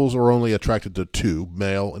 bisexuals are only attracted to 2,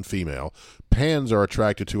 male and female. Pans are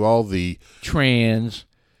attracted to all the Trans.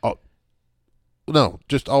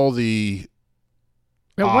 just all the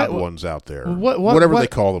Now, odd ones out there. Whatever Whatever they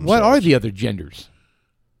call themselves. What are the other genders?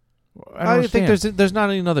 I don't think there's not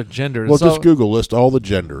another gender. Well, So- just Google list all the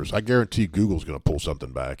genders. I guarantee Google's going to pull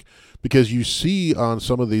something back because you see on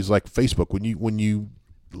some of these like Facebook when you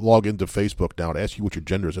log into Facebook now and ask you what your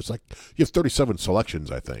gender is, it's like you have 37 selections.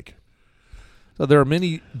 I think So there are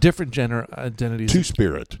many different gender identities.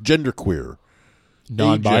 Two-spirit, genderqueer,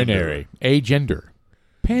 Non-binary, agender,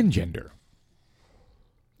 pangender.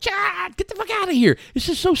 God, get the fuck out of here! This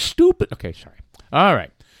is so stupid. Okay, sorry. All right,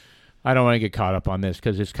 I don't want to get caught up on this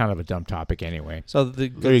because it's kind of a dumb topic anyway. So There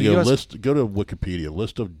you the go. US Go to Wikipedia.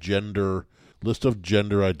 List of gender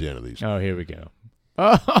identities. Oh, here we go.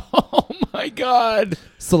 Oh my God!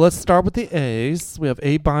 So let's start with the A's. We have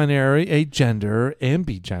abinary, agender,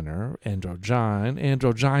 ambigender, androgyne,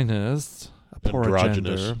 androgynous,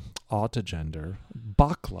 Androgynous. porogender, autogender,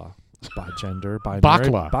 bakla, bigender, binary,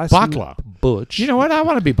 Bakla. Bakla. butch. You know what? I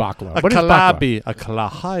want to be bakla. A What is bakla? kalabi, a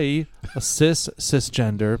kalahai, a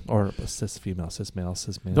cisgender, or a cis female, cis male,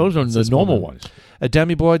 cis male. Those are the cis normal woman. ones. A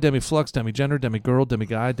demi-boy, demi-flux, demi-gender, demi-girl,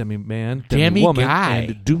 demi-guy, demi-man, demi-woman, Demi-guy.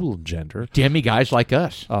 and dual gender. Demi guys like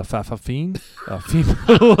us. Fafafine, a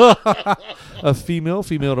female, a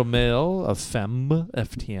female to male, a femme,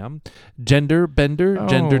 FTM, gender bender,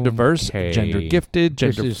 gender diverse, Okay. gender gifted,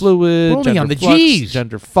 This gender is- fluid, we're only gender on the flux, Gs.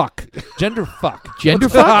 gender fuck, gender fuck, Gender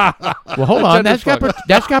fuck? Well, hold on. Gender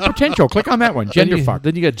That's got potential. Click on that one. Gender fuck.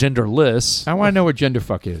 Then you got genderless. I want to know what gender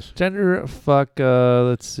fuck is. Gender fuck.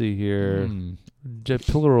 Let's see here. Hmm.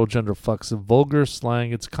 Plural gender fucks a vulgar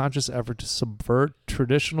slang. It's a conscious effort to subvert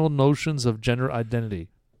traditional notions of gender identity.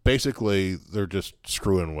 Basically, they're just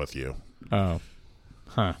screwing with you. Oh.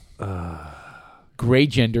 Huh. Gray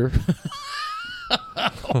gender.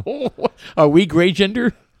 Are we gray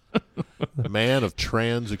gender? Man of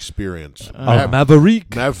trans experience. A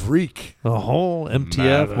maverick. Maverick. A whole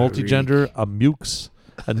MTF, Maverick. multigender, a mukes,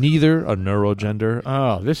 a neither, a neurogender,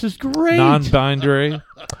 Oh, this is great. non-binary,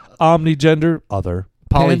 omnigender, other,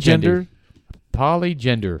 Polygender. pangender,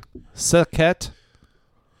 Polygender. seket.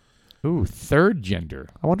 Ooh, third gender.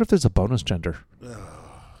 I wonder if there's a bonus gender.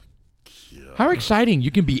 How exciting.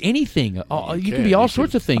 You can be anything. Oh, you can can. be all You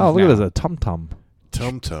sorts can- of things Oh, look now. at this, a tum-tum.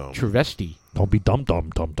 Tum-tum. Travesti. Don't be dumb,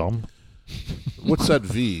 tum-tum. What's that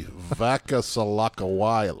V? Vaca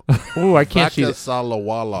salakawala. Oh, I can't see Vaca that.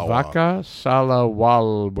 salawalawa. Vaca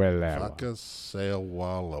salawalwela. Vaca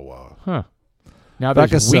salawalawa. Huh. Now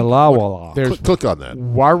there's Vakasalawala. There's Click on that.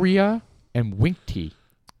 Waria and Winkty.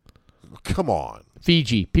 Come on.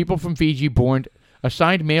 Fiji. People from Fiji born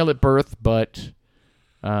assigned male at birth, but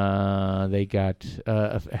they got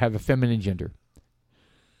have a feminine gender.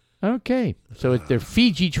 Okay, so they're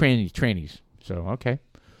Fiji trannies. So okay,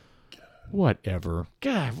 whatever.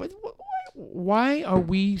 God, why are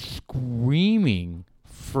we screaming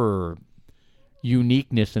for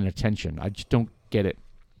uniqueness and attention? I just don't get it.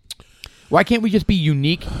 Why can't we just be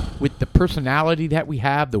unique with the personality that we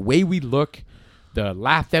have, the way we look, the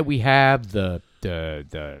laugh that we have, the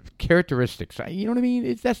characteristics? You know what I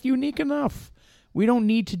mean? That's unique enough. We don't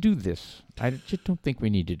need to do this. I just don't think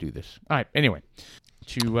we need to do this. All right. Anyway,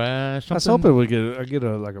 to I was something. hoping we get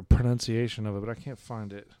a pronunciation of it, but I can't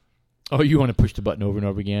find it. Oh, you want to push the button over and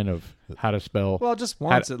over again of how to spell Well, just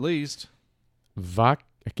once at least.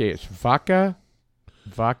 Okay, it's vaca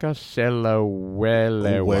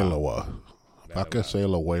selawelewa. Walewa. Vaca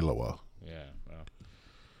salawalawa. Yeah.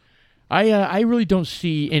 Well. I really don't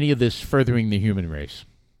see any of this furthering the human race.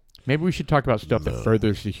 Maybe we should talk about stuff that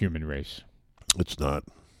furthers the human race. It's not.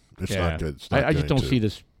 It's Yeah. not good. It's not I just going don't to. see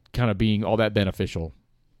this kind of being all that beneficial.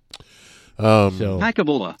 So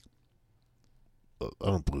Vacabula. I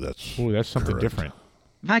don't believe that's. Ooh, that's something correct. different.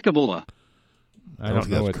 Vacabula. I don't don't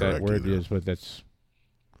think know that's what that correct word either. is, but that's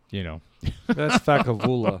You know. That's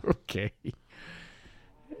Fakavula. Okay.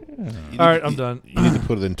 All right, I'm done. You need to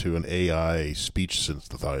put it into an AI speech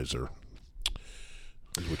synthesizer.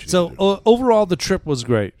 Is what you So need to do. overall, the trip was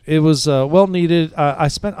great. It was well needed. I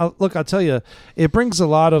spent look. I'll tell you, it brings a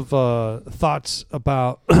lot of thoughts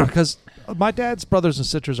about because my dad's brothers and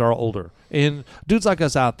sisters are older, and dudes like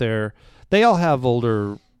us out there, they all have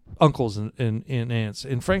older uncles and aunts,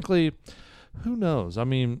 and frankly, who knows? I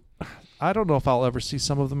mean, I don't know if I'll ever see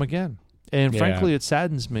some of them again, and Yeah. frankly, it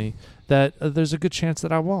saddens me that there's a good chance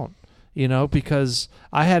that I won't. You know, because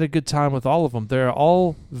I had a good time with all of them. They're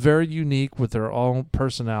all very unique with their own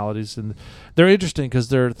personalities, and they're interesting because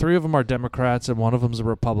three of them are Democrats and one of them's a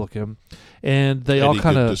Republican, and they all Any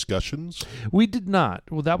kind good of. discussions. We did not.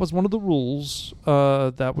 Well, that was one of the rules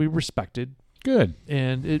that we respected, Good.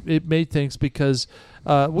 and it made things because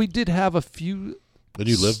we did have a few. Did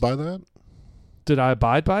you live by that? Did I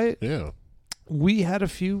abide by it? Yeah. We had a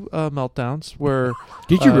few meltdowns where.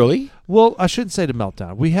 Did you really? Well, I shouldn't say the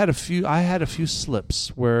meltdown. We had a few. I had a few slips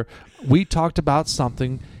where we talked about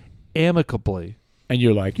something amicably. And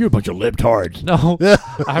you're like, you're a bunch of libtards. No,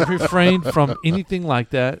 I refrained from anything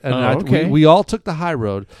like that. And okay. we all took the high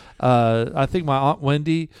road. I think my Aunt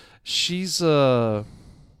Wendy, she's a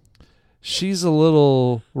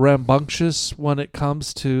little rambunctious when it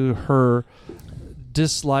comes to her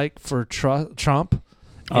dislike for Trump.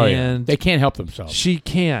 Oh, and yeah. They can't help themselves. she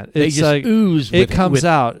can't. They It's just like ooze. it comes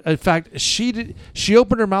out. In fact, she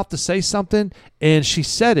opened her mouth to say something, and she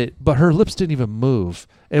said it, but her lips didn't even move.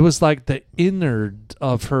 It was like the innard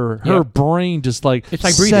of her Yep. brain just like It's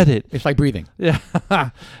like breathing. said it. It's like breathing. Yeah,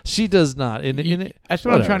 she does not. And That's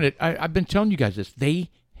what I'm trying to. I've been telling you guys this. They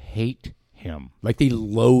hate him. Like they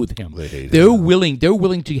loathe him. They hate They're him. willing. They're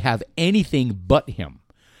willing to have anything but him.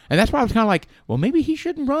 And that's why I was kind of like, well, maybe he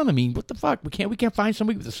shouldn't run. I mean, what the fuck? We can't find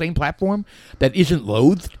somebody with the same platform that isn't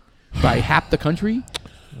loathed by half the country.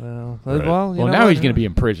 Well, Right. well, you know Now what? he's going to be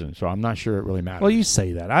in prison, so I'm not sure it really matters. Well, you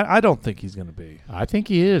say that. I don't think he's going to be. I think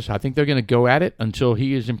he is. I think they're going to go at it until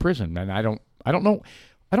he is in prison, and I don't know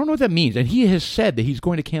what that means. And he has said that he's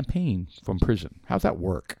going to campaign from prison. How's that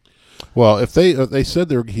work? Well, if they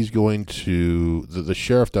said he's going to, the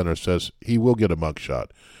sheriff down there says he will get a mugshot,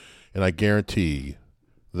 and I guarantee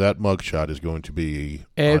that mugshot is going to be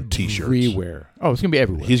on T-shirts. Everywhere. Oh, it's going to be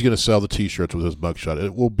everywhere. He's going to sell the T-shirts with his mugshot.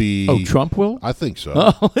 It will be. Oh, Trump will? I think so.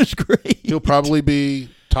 Oh, that's great. He'll probably be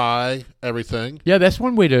tie everything. Yeah, that's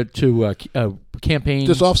one way to campaign.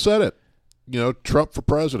 Just offset it. You know, Trump for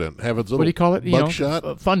president. Have his little what do you call it?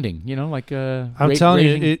 mugshot. Funding. You know, like I'm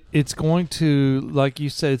telling you, it's going to, like you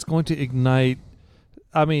said, it's going to ignite.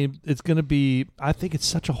 I mean, it's going to be. I think it's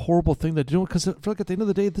such a horrible thing they're doing because, like, at the end of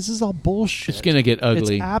the day, this is all bullshit. It's going to get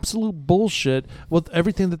ugly. It's absolute bullshit with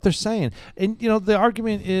everything that they're saying. And, you know, the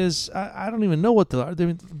argument is, I don't even know what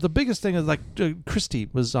the biggest thing is, like, Christie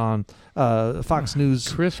was on Fox News.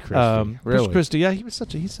 Chris Christie. Really? Chris Christie, yeah, he's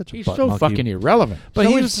such a He's butt so monkey. fucking irrelevant. But so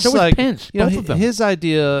he is, was so just is like, Pence. you know, both of them. his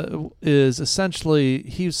idea is essentially,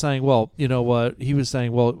 he was saying, well, you know what? He was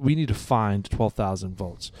saying, well, we need to find 12,000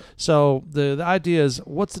 votes. So the idea is,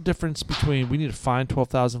 what's the difference between we need to find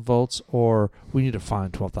 12,000 votes or we need to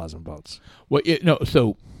find 12,000 votes? Well,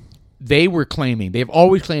 so they were claiming, they've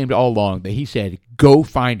always claimed all along that he said, go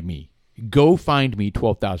find me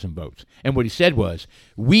 12,000 votes. And what he said was,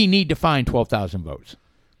 we need to find 12,000 votes.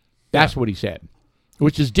 That's what he said,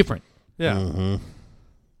 which is different. Yeah. Mm-hmm.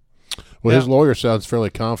 Well, his lawyer sounds fairly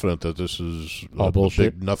confident that this is All a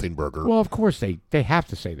bullshit. big nothing burger. Well, of course they have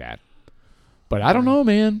to say that. But I don't know,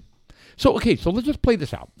 man. So, okay, so let's just play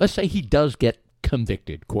this out. Let's say he does get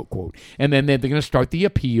convicted, quote, quote. And then they're going to start the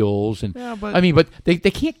appeals. And Yeah, but- I mean, but they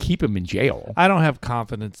can't keep him in jail. I don't have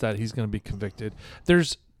confidence that he's going to be convicted.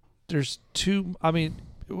 There's two. I mean,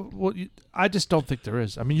 I just don't think there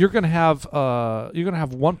is. I mean, you're going to have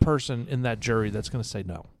one person in that jury that's going to say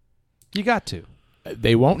no. You got to.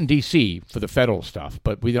 They won't in D.C. for the federal stuff,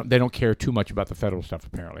 but they don't care too much about the federal stuff,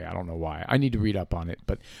 apparently. I don't know why. I need to read up on it.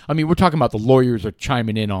 But, I mean, we're talking about the lawyers are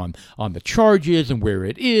chiming in on the charges and where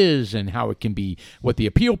it is and how it can be, what the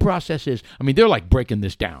appeal process is. I mean, they're like breaking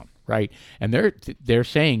this down, right? And they're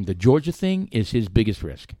saying the Georgia thing is his biggest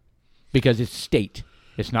risk because it's state.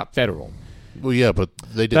 It's not federal. Well, yeah, but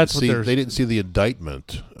they didn't That's what see they're- they didn't see the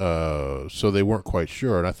indictment, so they weren't quite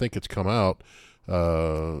sure. And I think it's come out.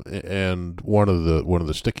 And one of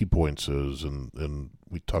the sticky points is, and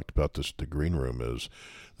we talked about this at the green room, is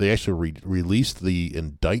they actually released the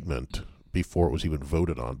indictment before it was even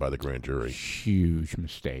voted on by the grand jury. Huge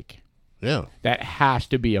mistake. Yeah. That has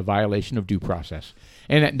to be a violation of due process.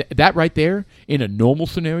 And that right there, in a normal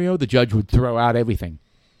scenario, the judge would throw out everything.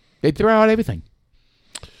 They'd throw out everything.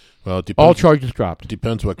 Well, it All depends, charges dropped.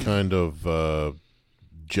 depends what kind of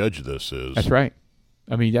judge this is. That's right.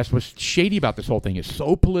 I mean, that's what's shady about this whole thing. It's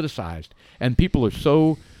so politicized, and people are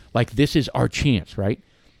so like, this is our chance, right?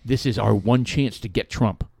 This is our one chance to get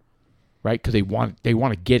Trump, right? Because they want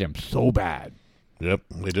to get him so bad. Yep,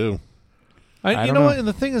 they do. I you don't know know. what? And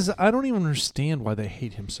the thing is, I don't even understand why they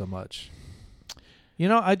hate him so much. You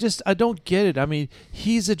know, I don't get it. I mean,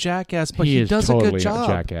 he's a jackass, but he is does totally a good job.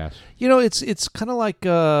 A jackass. You know, it's kind of like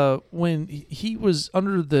when he was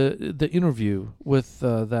under the interview with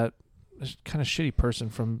that kind of shitty person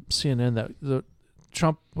from CNN that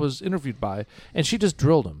Trump was interviewed by, and she just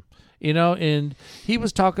drilled him. You know, and he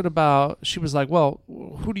was talking about, she was like, well,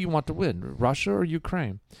 who do you want to win, Russia or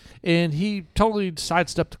Ukraine? And he totally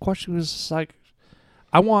sidestepped the question. He was just like,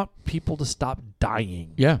 I want people to stop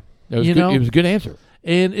dying. Yeah. It was You good. know? It was a good answer.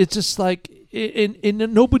 And it's just like, and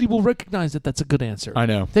nobody will recognize that that's a good answer. I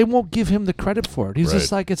know. They won't give him the credit for it. He's Right.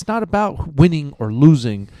 just like, it's not about winning or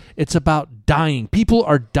losing. It's about dying. People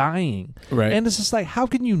are dying. Right. And it's just like, how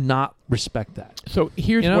can you not respect that? So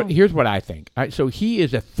here's You know? here's what I think. So he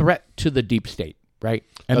is a threat to the deep state, right?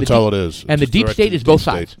 And That's the all it is. And the It's a deep threat state to is the both deep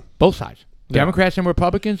sides. state. Both sides. Yeah. Democrats and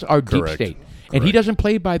Republicans are deep Correct. state. And he Correct. doesn't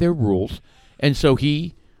play by their rules. And so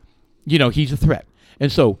he's a threat.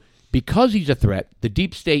 And so because he's a threat, the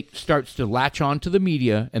deep state starts to latch on to the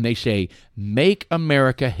media and they say, make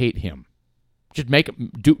America hate him. Just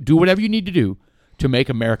do whatever you need to do to make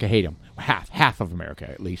America hate him. Half of America,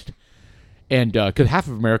 at least. And because half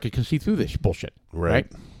of America can see through this bullshit. Right.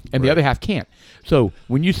 And the Right. other half can't. So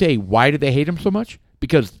when you say, why do they hate him so much?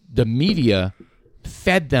 Because the media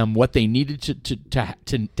fed them what they needed to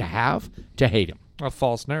have to hate him. A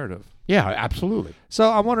false narrative. Yeah, absolutely. So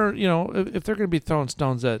I wonder, you know, if they're going to be throwing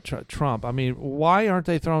stones at Trump, I mean, why aren't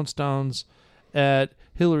they throwing stones at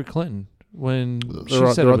Hillary Clinton when she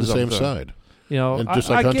They're said on it the was same up there? side. You know, And I, just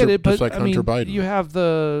like I get Hunter- it, but just like I mean, Hunter Biden you have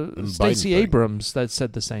the and Stacey Biden thing. Abrams that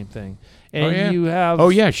said the same thing, and Oh, yeah. you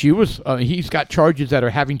have She was. He's got charges that are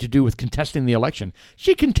having to do with contesting the election.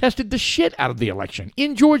 She contested the shit out of the election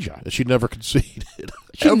in Georgia. And she never conceded.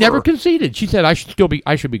 She Ever. never conceded. She said, I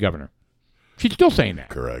should be governor. She's still saying that.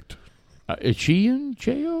 Correct. Is she in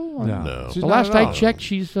jail? No. No. She's The not last at I all. checked,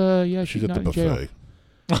 she's She's at not the in jail. buffet.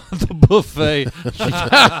 the buffet.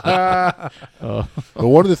 But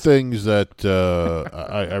one of the things that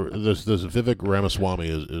this Vivek Ramaswamy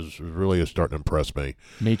is really starting to impress me.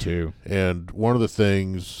 Me too. And one of the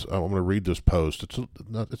things I'm going to read this post.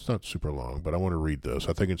 It's not super long, but I want to read this.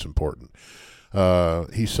 I think it's important.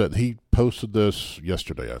 He said he posted this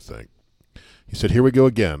yesterday, I think. He said, "Here we go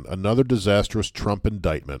again. Another disastrous Trump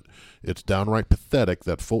indictment. It's downright pathetic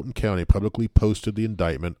that Fulton County publicly posted the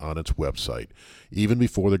indictment on its website, even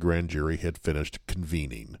before the grand jury had finished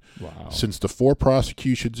convening. Wow. Since the 4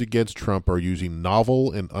 prosecutions against Trump are using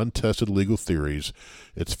novel and untested legal theories,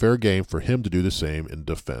 it's fair game for him to do the same in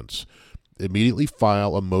defense. Immediately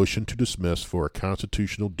file a motion to dismiss for a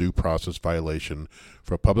constitutional due process violation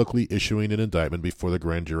for publicly issuing an indictment before the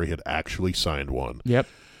grand jury had actually signed one. Yep.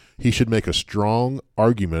 He should make a strong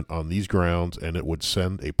argument on these grounds, and it would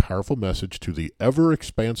send a powerful message to the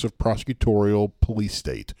ever-expansive prosecutorial police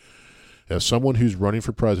state. As someone who's running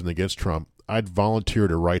for president against Trump, I'd volunteer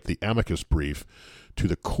to write the amicus brief to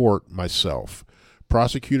the court myself.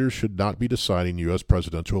 Prosecutors should not be deciding U.S.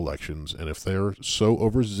 presidential elections, and if they're so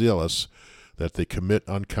overzealous that they commit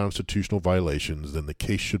unconstitutional violations, then the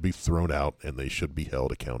case should be thrown out and they should be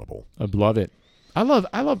held accountable." I love it. I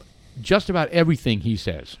love just about everything he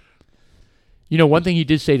says. You know, one thing he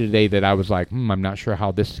did say today that I was like, I'm not sure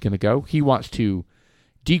how this is going to go. He wants to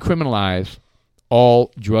decriminalize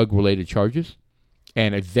all drug-related charges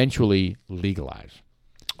and eventually legalize.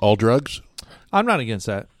 All drugs? I'm not against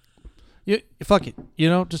that. Fuck it. You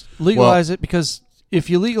know, just legalize it, because if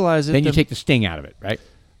you legalize it, Then you take the sting out of it, right?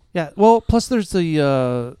 yeah. Well, plus there's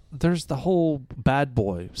the whole bad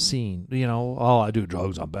boy scene. You know, oh, I do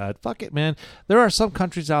drugs, I'm bad. Fuck it, man. There are some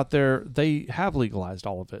countries out there, they have legalized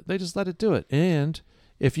all of it. They just let it do it, and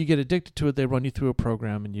if you get addicted to it, they run you through a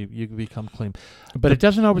program and you become clean. But it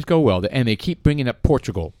doesn't always go well, and they keep bringing up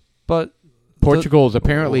Portugal. But Portugal is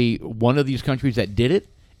apparently one of these countries that did it,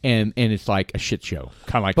 and it's like a shit show,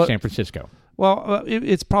 kind of like San Francisco. Well,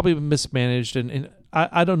 it's probably mismanaged, and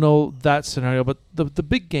I don't know that scenario, but the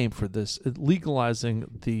big game for this,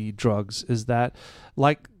 legalizing the drugs, is that,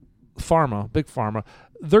 like big pharma,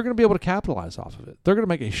 they're going to be able to capitalize off of it. They're going to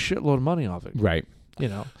make a shitload of money off it. Right. You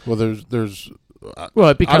know. Well, there's Well,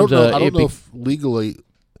 it becomes I don't know if legally.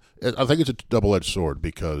 I think it's a double-edged sword,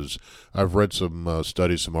 because I've read some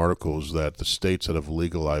studies, some articles that the states that have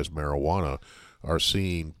legalized marijuana are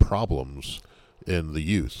seeing problems in the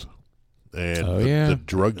youth. and Oh, the, yeah. the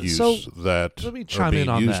drug use So, that Let me are chime being in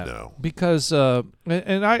on used that now. because,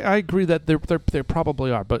 and I agree that they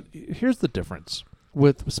probably are. But here's the difference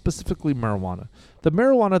with specifically marijuana. The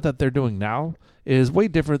marijuana that they're doing now is way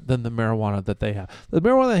different than the marijuana that they have. The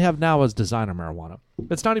marijuana they have now is designer marijuana.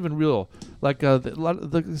 It's not even real. Like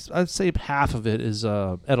I'd say half of it is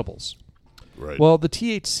edibles. Right. Well, the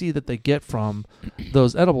THC that they get from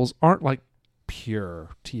those edibles aren't like pure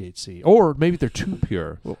THC, or maybe they're too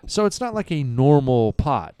pure. So it's not like a normal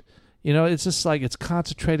pot. It's just like it's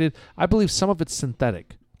concentrated. I believe some of it's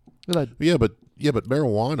synthetic. Yeah, but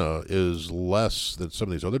marijuana is less than some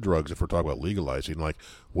of these other drugs. If we're talking about legalizing, like,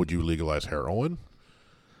 would you legalize heroin,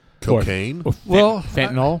 cocaine, Fentanyl?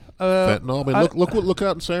 fentanyl? I mean, look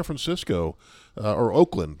out in San Francisco or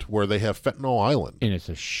Oakland, where they have Fentanyl Island. And it's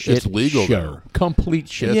a shit It's legal show. there. Complete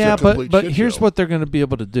shit. Yeah, it's a complete but shit here's show. what they're going to be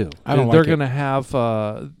able to do. I don't They're like it. going to have.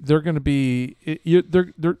 They're going to be.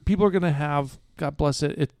 People are going to have. God bless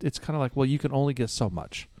it. It's kind of like, well, you can only get so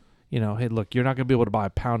much. Hey, look, you're not going to be able to buy a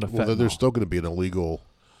pound of Well, fentanyl. then there's still going to be an illegal.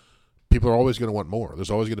 People are always going to want more. There's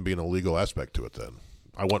always going to be an illegal aspect to it. Then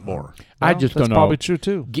I want more. I Well, just that's don't know. Probably true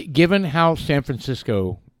too. Given how San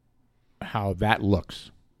Francisco, how that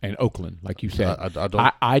looks, and Oakland, like you said,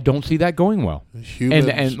 I don't see that going well. Humans,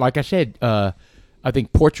 And like I said, I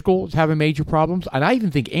think Portugal is having major problems, and I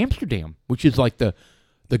even think Amsterdam, which is like the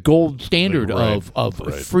gold standard Right, of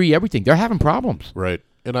right. free everything, they're having problems. right.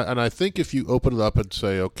 And I think if you open it up and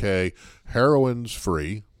say, okay, heroin's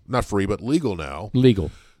free, not free, but legal now,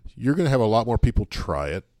 Legal. you're going to have a lot more people try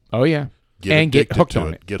it. Oh yeah, Get and get addicted hooked to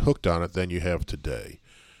on it. Get hooked on it than you have today.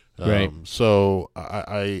 Right. So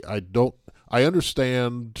I don't. I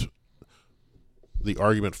understand the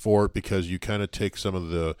argument for it because you kind of take some of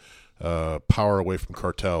the power away from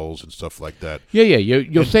cartels and stuff like that. Yeah.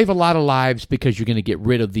 You'll save a lot of lives because you're going to get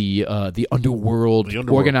rid of the underworld,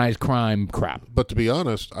 organized crime crap. But to be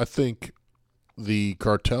honest, I think the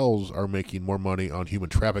cartels are making more money on human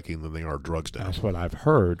trafficking than they are drugs now. That's what I've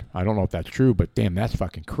heard. I don't know if that's true, but damn, that's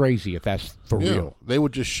fucking crazy if that's for real. They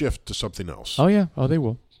would just shift to something else. Oh yeah. Oh, they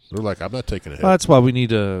will. They're like, I'm not taking a hit. Well, that's why we need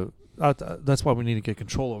to. That's why we need to get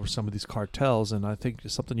control over some of these cartels. And I think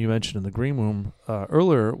something you mentioned in the green room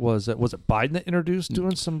earlier was it Biden that introduced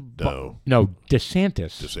doing some No,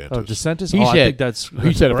 DeSantis. DeSantis? He I said, think that's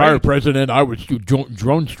he said, if I were great. president, I would do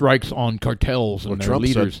drone strikes on cartels and their Trump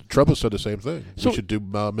leaders. has said the same thing. So- we should do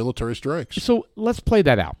military strikes. So let's play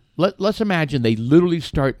that out. Let's imagine they literally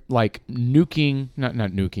start like nuking, not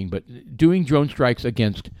nuking, but doing drone strikes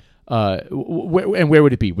against. And where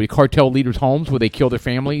would it be? Would cartel leaders' homes? Where they kill their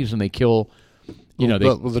families and they kill,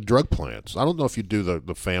 the drug plants. I don't know if you do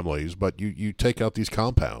the families, but you take out these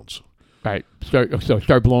compounds. right?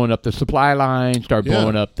 Start blowing up the supply line. Start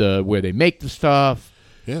blowing up where they make the stuff.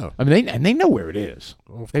 Yeah. I mean, they know where it is.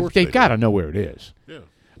 Well, of course They've got to know where it is. Yeah.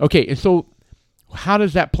 Okay, and so how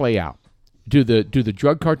does that play out? Do the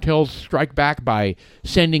drug cartels strike back by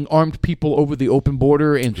sending armed people over the open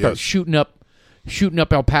border and start Yes. shooting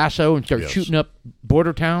up El Paso and start Yes. shooting up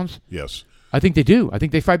border towns? Yes. I think they do. I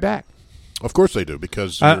think they fight back. Of course they do,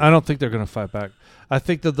 because I don't think they're going to fight back. I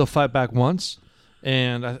think that they'll fight back once,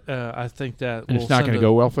 and I think that And it's not going to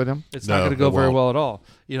go well for them? It's No, not going to go it very won't. well at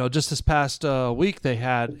all. Just this past week they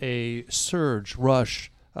had a surge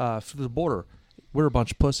rush through the border. We're a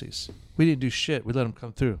bunch of pussies. We didn't do shit. We let them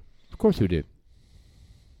come through. Of course we did.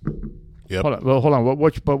 Yep. Hold on.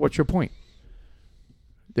 What's your point?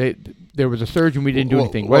 There was a surge and we didn't do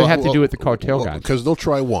anything. What did it have to do with the cartel guys? Because they'll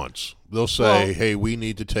try once. They'll say, hey, we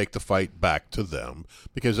need to take the fight back to them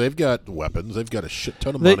because they've got weapons. They've got a shit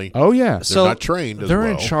ton of money. Oh, yeah. They're not trained as They're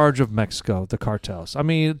well. in charge of Mexico, the cartels. I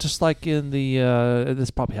mean, just like in the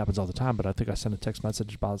this probably happens all the time, but I think I sent a text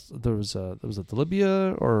message about there was a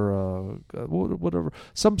Libya or whatever,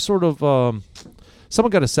 some sort of someone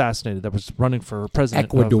got assassinated that was running for president.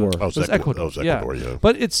 Ecuador. Oh, It was Ecuador. Ecuador, yeah.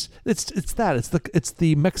 But it's that it's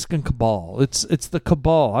the Mexican cabal. It's the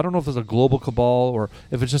cabal. I don't know if there's a global cabal or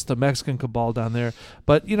if it's just the Mexican cabal down there.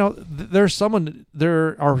 But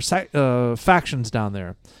there are factions down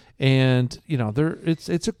there, and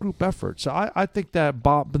it's a group effort. So I think that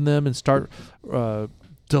bombing them and start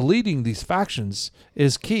deleting these factions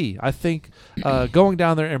is key. I think going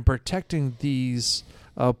down there and protecting these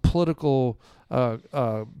political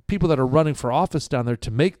people that are running for office down there to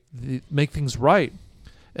make things right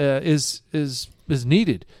is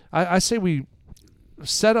needed. I say we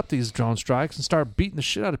set up these drone strikes and start beating the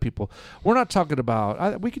shit out of people. We're not talking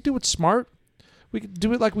about. We could do it smart. We could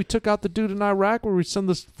do it like we took out the dude in Iraq, where we send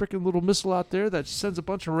this freaking little missile out there that sends a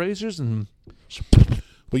bunch of razors and.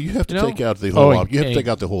 But you have to You know? take out the whole. Oh, You have to and- take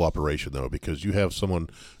out the whole operation though, because you have someone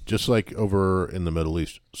just like over in the Middle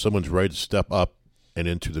East. Someone's ready to step up and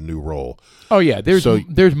into the new role. Oh yeah, there's So-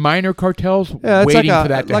 minor cartels Yeah, it's waiting like for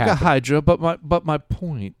that to like a happen. Hydra. But my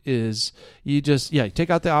point is, you just you take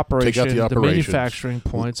out the operation, the operations. manufacturing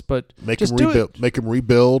points, but Make just them do rebuild. it. Make them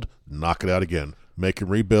rebuild. Knock it out again. Make them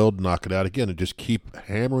rebuild. Knock it out again, and just keep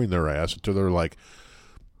hammering their ass until they're like,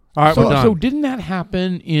 All right, we're done. So didn't that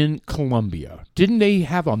happen in Colombia? Didn't they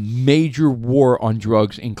have a major war on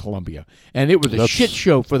drugs in Colombia? And it was a That's- shit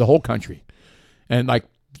show for the whole country. And like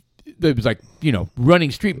it was like,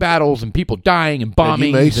 running street battles and people dying and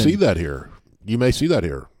bombing. and you may see that here. You may see that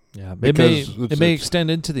here. Yeah, Because it may extend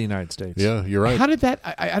into the United States. Yeah, you're right. How did that?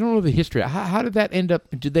 I don't know the history. How did that end up?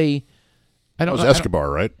 Did they? I That don't was know. Escobar,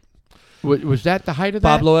 right? Was that the height of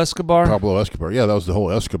that? Pablo Escobar. Pablo Escobar. Yeah, that was the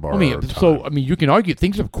whole Escobar. I mean, time. you can argue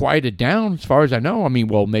things have quieted down as far as I know. I mean,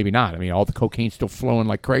 well, maybe not. I mean, all the cocaine's still flowing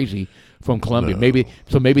like crazy from Colombia. No.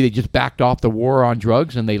 Maybe they just backed off the war on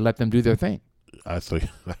drugs and they let them do their thing. I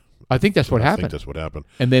think That's what I happened. think that's what happened.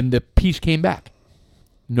 And then the peace came back.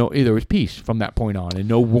 No, there was peace from that point on, and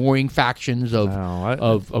no warring factions of No,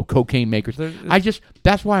 of cocaine makers.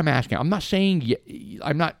 That's why I'm asking. I'm not saying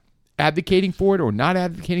I'm not advocating for it or not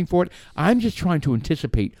advocating for it. I'm just trying to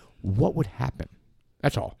anticipate what would happen.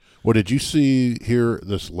 That's all. Well, did you see here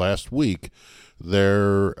this last week?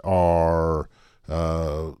 There are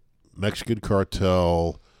Mexican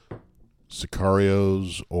cartel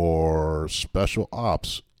sicarios or special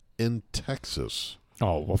ops in Texas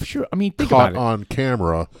Oh well, sure. I mean, think caught about it. on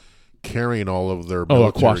camera carrying all of their military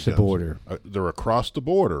Across the guns. border. They're across the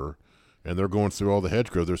border, and they're going through all the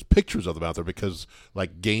hedgerow. There's pictures of them out there because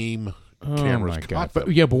like game cameras Oh my caught God!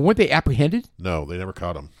 them. But weren't they apprehended? No, they never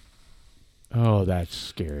caught them. Oh, that's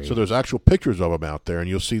scary. So there's actual pictures of them out there, and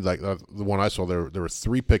you'll see like the one I saw. There were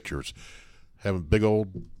 3 pictures having big old.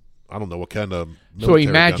 I don't know what kind of. So military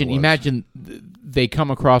gun was. imagine they come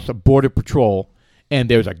across a border patrol and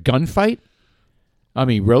there's a gunfight. I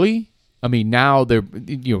mean, really? I mean, now they're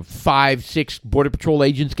 5, 6 border patrol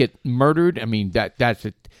agents get murdered. I mean, that's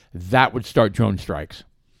it. That would start drone strikes.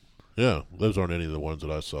 Yeah, those aren't any of the ones that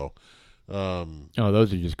I saw. Oh,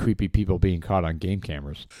 those are just creepy people being caught on game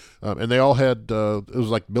cameras. And they all had. It was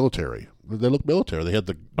like military. They looked military. They had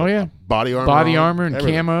the body armor, And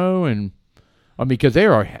everything. camo, and I mean, because they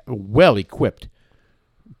are well equipped,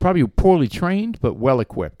 probably poorly trained, but well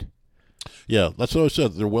equipped. Yeah, that's what I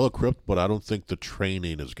said. They're well equipped, but I don't think the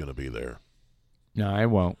training is going to be there. No, I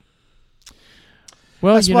won't.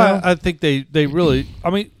 Well, That's why I think they really. I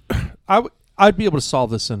mean, I'd be able to solve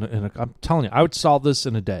this in a. I'm telling you, I would solve this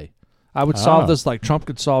in a day. I would solve this like Trump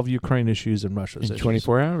could solve Ukraine issues and Russia's in issues.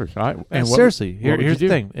 24 hours. And seriously, what would here's you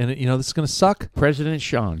the do? thing, and this is going to suck. President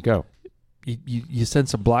Sean, go. You send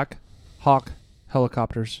some Black Hawk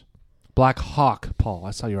helicopters. Black Hawk, Paul.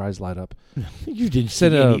 I saw your eyes light up. You didn't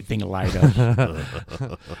Send see a- anything light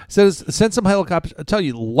up. Send some helicopters. I tell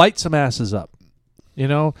you, light some asses up.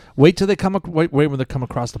 Wait till they come. Wait when they come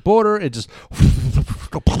across the border. It just.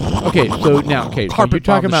 Okay, so you're Carpet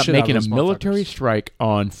bomb talking the about shit out of making a those military motherfuckers. strike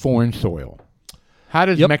on foreign soil. How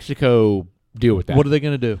does Yep. Mexico deal with that? What are they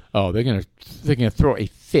going to do? Oh, they're gonna throw a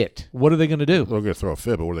fit. What are they going to do? They're going to throw a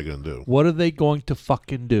fit, but what are they going to do? What are they going to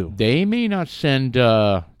fucking do? They may not send.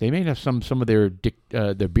 They may have some of their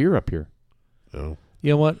beer up here. You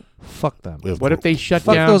know what? Fuck them. We have What if they shut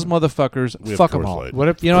Fuck down? those motherfuckers. We have Fuck them Coors all. Light. What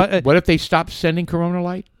if What if they stop sending Corona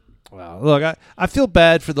Light? Well, look, I feel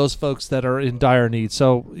bad for those folks that are in dire need.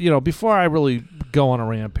 So, before I really go on a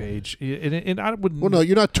rampage, and I wouldn't. Well, no,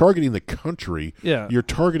 you're not targeting the country. Yeah. You're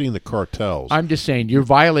targeting the cartels. I'm just saying you're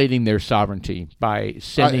violating their sovereignty by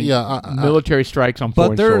sending military strikes on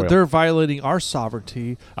foreign But soil. they're violating our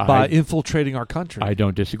sovereignty by infiltrating our country. I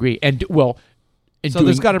don't disagree. And So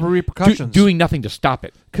there's got to be repercussions. doing nothing to stop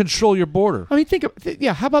it. Control your border. I mean,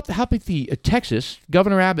 how about the Texas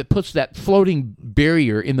Governor Abbott puts that floating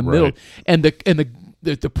barrier in the middle, and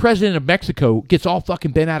the president of Mexico gets all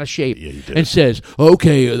fucking bent out of shape and says,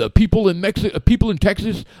 "Okay, the people in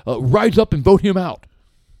Texas, rise up and vote him out."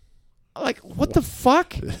 Like, what the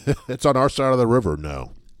fuck? It's on our side of the river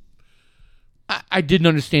now. I didn't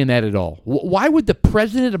understand that at all. Why would the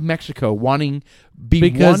president of Mexico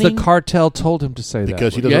Because the cartel told him to say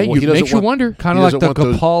Because that. he doesn't. it makes you wonder. Kind he of like the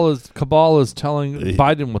doesn't want cabal is telling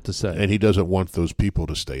Biden what to say. And he doesn't want those people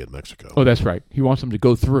to stay in Mexico. Oh, that's right. He wants them to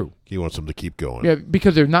go through. He wants them to keep going. Yeah,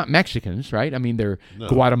 because they're not Mexicans, right? I mean, they're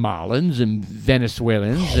Guatemalans and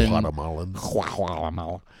Venezuelans and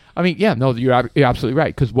Guatemalans. I mean, yeah, no, you're absolutely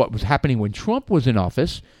right. Because what was happening when Trump was in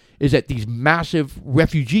office is that these massive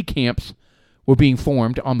refugee camps were being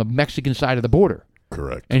formed on the Mexican side of the border,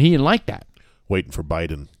 Correct. and he didn't like that. waiting for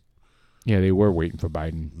Biden. Yeah, they were waiting for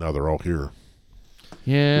Biden. Now they're all here.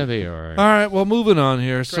 Yeah, they are. All right, well, moving on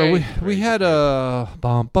here. So Great, we had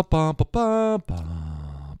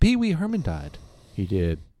Pee Wee Herman died. He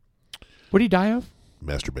did. What did he die of?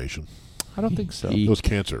 Masturbation. I don't think so. It was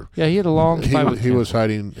cancer. Yeah, he had a long fight with He was cancer.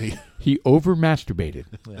 hiding. He over masturbated.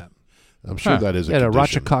 Yeah. I'm sure that is He a had a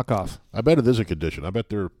condition. Racha cock off. I bet it is a condition. I bet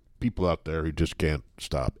there are people out there who just can't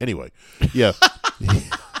stop. Anyway, yeah.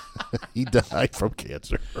 He died from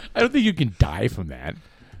cancer. I don't think you can die from that.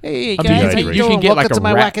 Hey guys, how you you can get like a to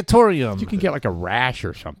my wackatorium. You can get like a rash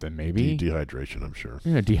or something, maybe. Dehydration, I'm sure.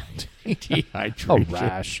 Yeah, A dehydration.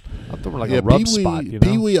 rash. I thought like Yeah, a rub Pee-wee, spot. You know?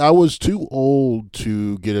 Pee-wee, I was too old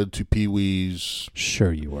to get into Pee-wee's,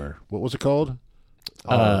 Sure, you were. what was it called?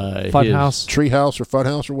 Funhouse. Treehouse or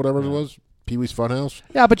Funhouse or whatever it was. Pee-wee's Funhouse?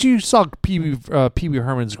 Yeah, but you saw Pee Wee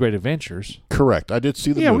Herman's Great Adventures. Correct. I did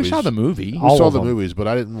see the Yeah, movies. we saw the movie. We All saw of the them. movies, but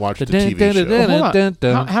I didn't watch the TV show. Hold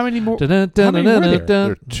on. How many more? How many were there?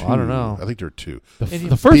 There are two. I don't know. I think there are two.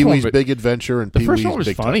 The first Pee-wee's one, Big Adventure and the Pee-wee's first one was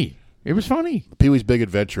Big funny. It was funny. Pee-wee's Big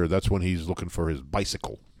Adventure, that's when he's looking for his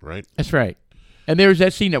bicycle, right? That's right. And there's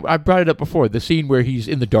that scene that I brought it up before. The scene where he's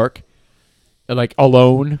in the dark, like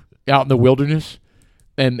alone out in the wilderness,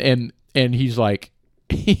 and he's like,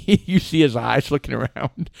 you see his eyes looking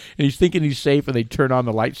around, and he's thinking he's safe, and they turn on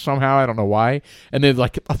the lights somehow. I don't know why. And there's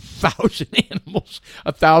like 1,000 animals,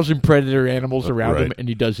 1,000 predator animals around him, Right. and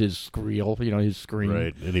he does his squeal, his scream.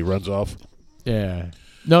 Right. And he runs off. Yeah.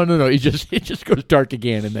 No. It just goes dark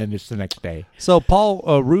again, and then it's the next day. So Paul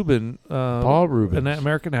Rubin, Paul Rubens. an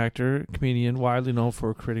American actor, comedian, widely known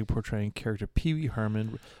for creating, portraying character Pee Wee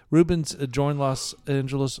Herman. Rubens joined Los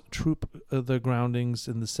Angeles troupe The Groundings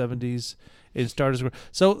in the 70s. It started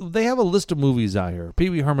so they have a list of movies out here. Pee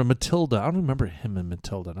Wee Herman, Matilda. I don't remember him in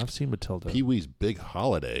Matilda. And I've seen Matilda. Pee-wee's Big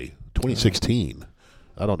Holiday, 2016.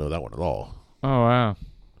 I don't know that one at all. Oh wow!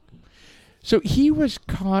 So he was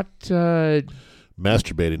caught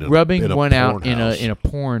Masturbating in rubbing in a one out porn house. in a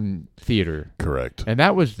porn theater, Correct. and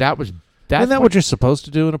that's Isn't that what you're supposed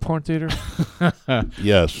to do in a porn theater?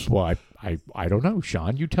 Yes. Well, I don't know,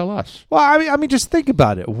 Sean. You tell us. Well, I mean, just think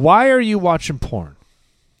about it. Why are you watching porn?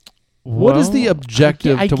 What is the Well,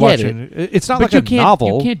 objective I to get watching? it. It's not But like you a can't,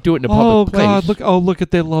 novel. You can't do it in a public place. God! Look at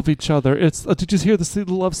they love each other. It's did you hear the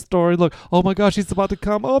love story? Look, oh my gosh, he's about to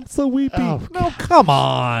come. Oh, I'm so weepy. Oh, no, come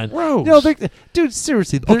on, Gross. Dude,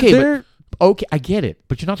 seriously. Okay, they're, Okay, I get it,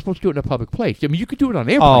 but you're not supposed to do it in a public place. I mean, you could do it on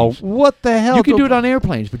oh, airplanes. what the hell? You can do it on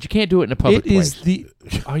airplanes, but you can't do it in a public It place. is the.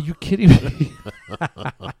 Are you kidding me?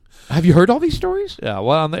 Have you heard all these stories? Yeah.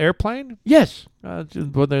 Well, on the airplane, Yes.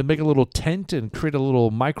 when they make a little tent and create a little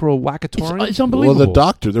micro wackatorium. It's unbelievable.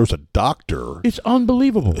 Well, there was a doctor It's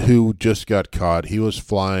unbelievable. who just got caught. He was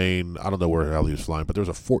flying, I don't know where the hell he was flying, but there was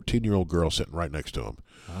a 14-year-old girl sitting right next to him.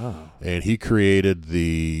 Oh. And he created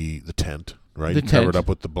the tent, right? The He covered tent. up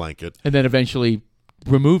with the blanket. And then eventually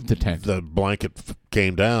removed the tent. The blanket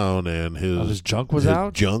came down, and His junk was his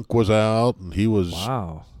out. junk was out, and he was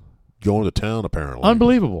Wow. going to town, apparently.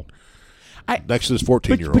 Unbelievable. Next to this But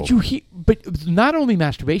 14-year-old. but not only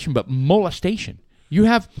masturbation, but molestation. You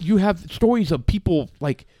have stories of people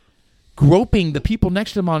like groping the people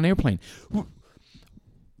next to them on an airplane.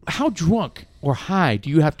 How drunk or high do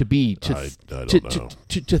you have to be I don't know.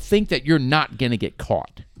 to think that you're not going to get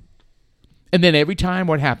caught? And then every time,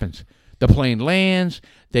 what happens? The plane lands,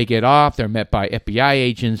 they get off, they're met by FBI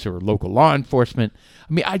agents or local law enforcement.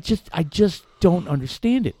 I mean, I just don't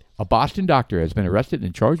understand it. A Boston doctor has been arrested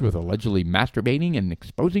and charged with allegedly masturbating and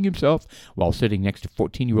exposing himself while sitting next to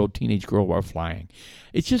 14-year-old teenage girl while flying.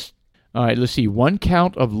 It's just... All right, let's see. 1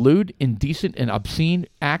 count of lewd, indecent, and obscene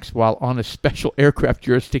acts while on a special aircraft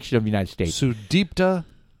jurisdiction of the United States. Sudipta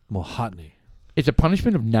Mohatni. It's a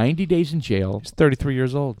punishment of 90 days in jail, He's 33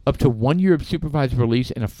 years old. up to 1 year of supervised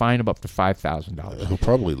release, and a fine of up to $5,000. He'll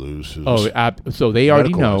probably lose his So they already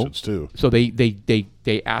medical know. license, too. So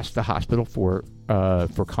they asked the hospital for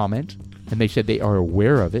comment, and they said they are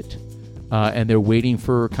aware of it, and they're waiting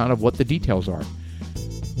for kind of what the details are.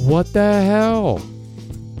 What the hell?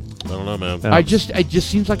 I don't know, man. Yeah. It just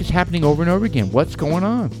seems like it's happening over and over again. What's going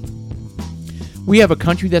on? We have a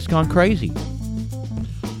country that's gone crazy.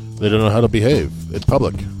 They don't know how to behave in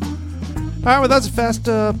public. All right, well, that's a fast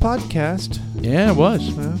podcast. Yeah, it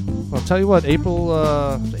was. I'll tell you what, April,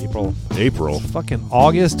 fucking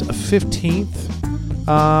August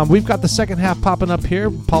 15th. We've got the second half popping up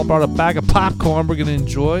here. Paul brought a bag of popcorn we're going to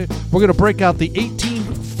enjoy. We're going to break out the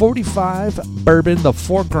 1845 bourbon, the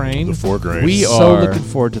 4 grain. The 4 grain. We so are- looking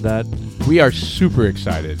forward to that. We are super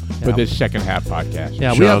excited for Yeah. this second half podcast.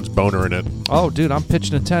 Yeah, we have. Sean's boner in it. Oh, dude, I'm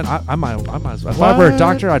pitching a tent. I might as well. If I were a What?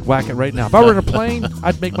 doctor, I'd whack it right now. If I were in a plane,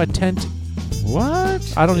 I'd make my tent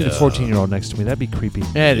What? I don't need a 14-year-old next to me. That'd be creepy.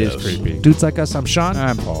 That is Yes. creepy. Dudes like us, I'm Sean.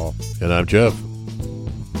 I'm Paul. And I'm Jeff.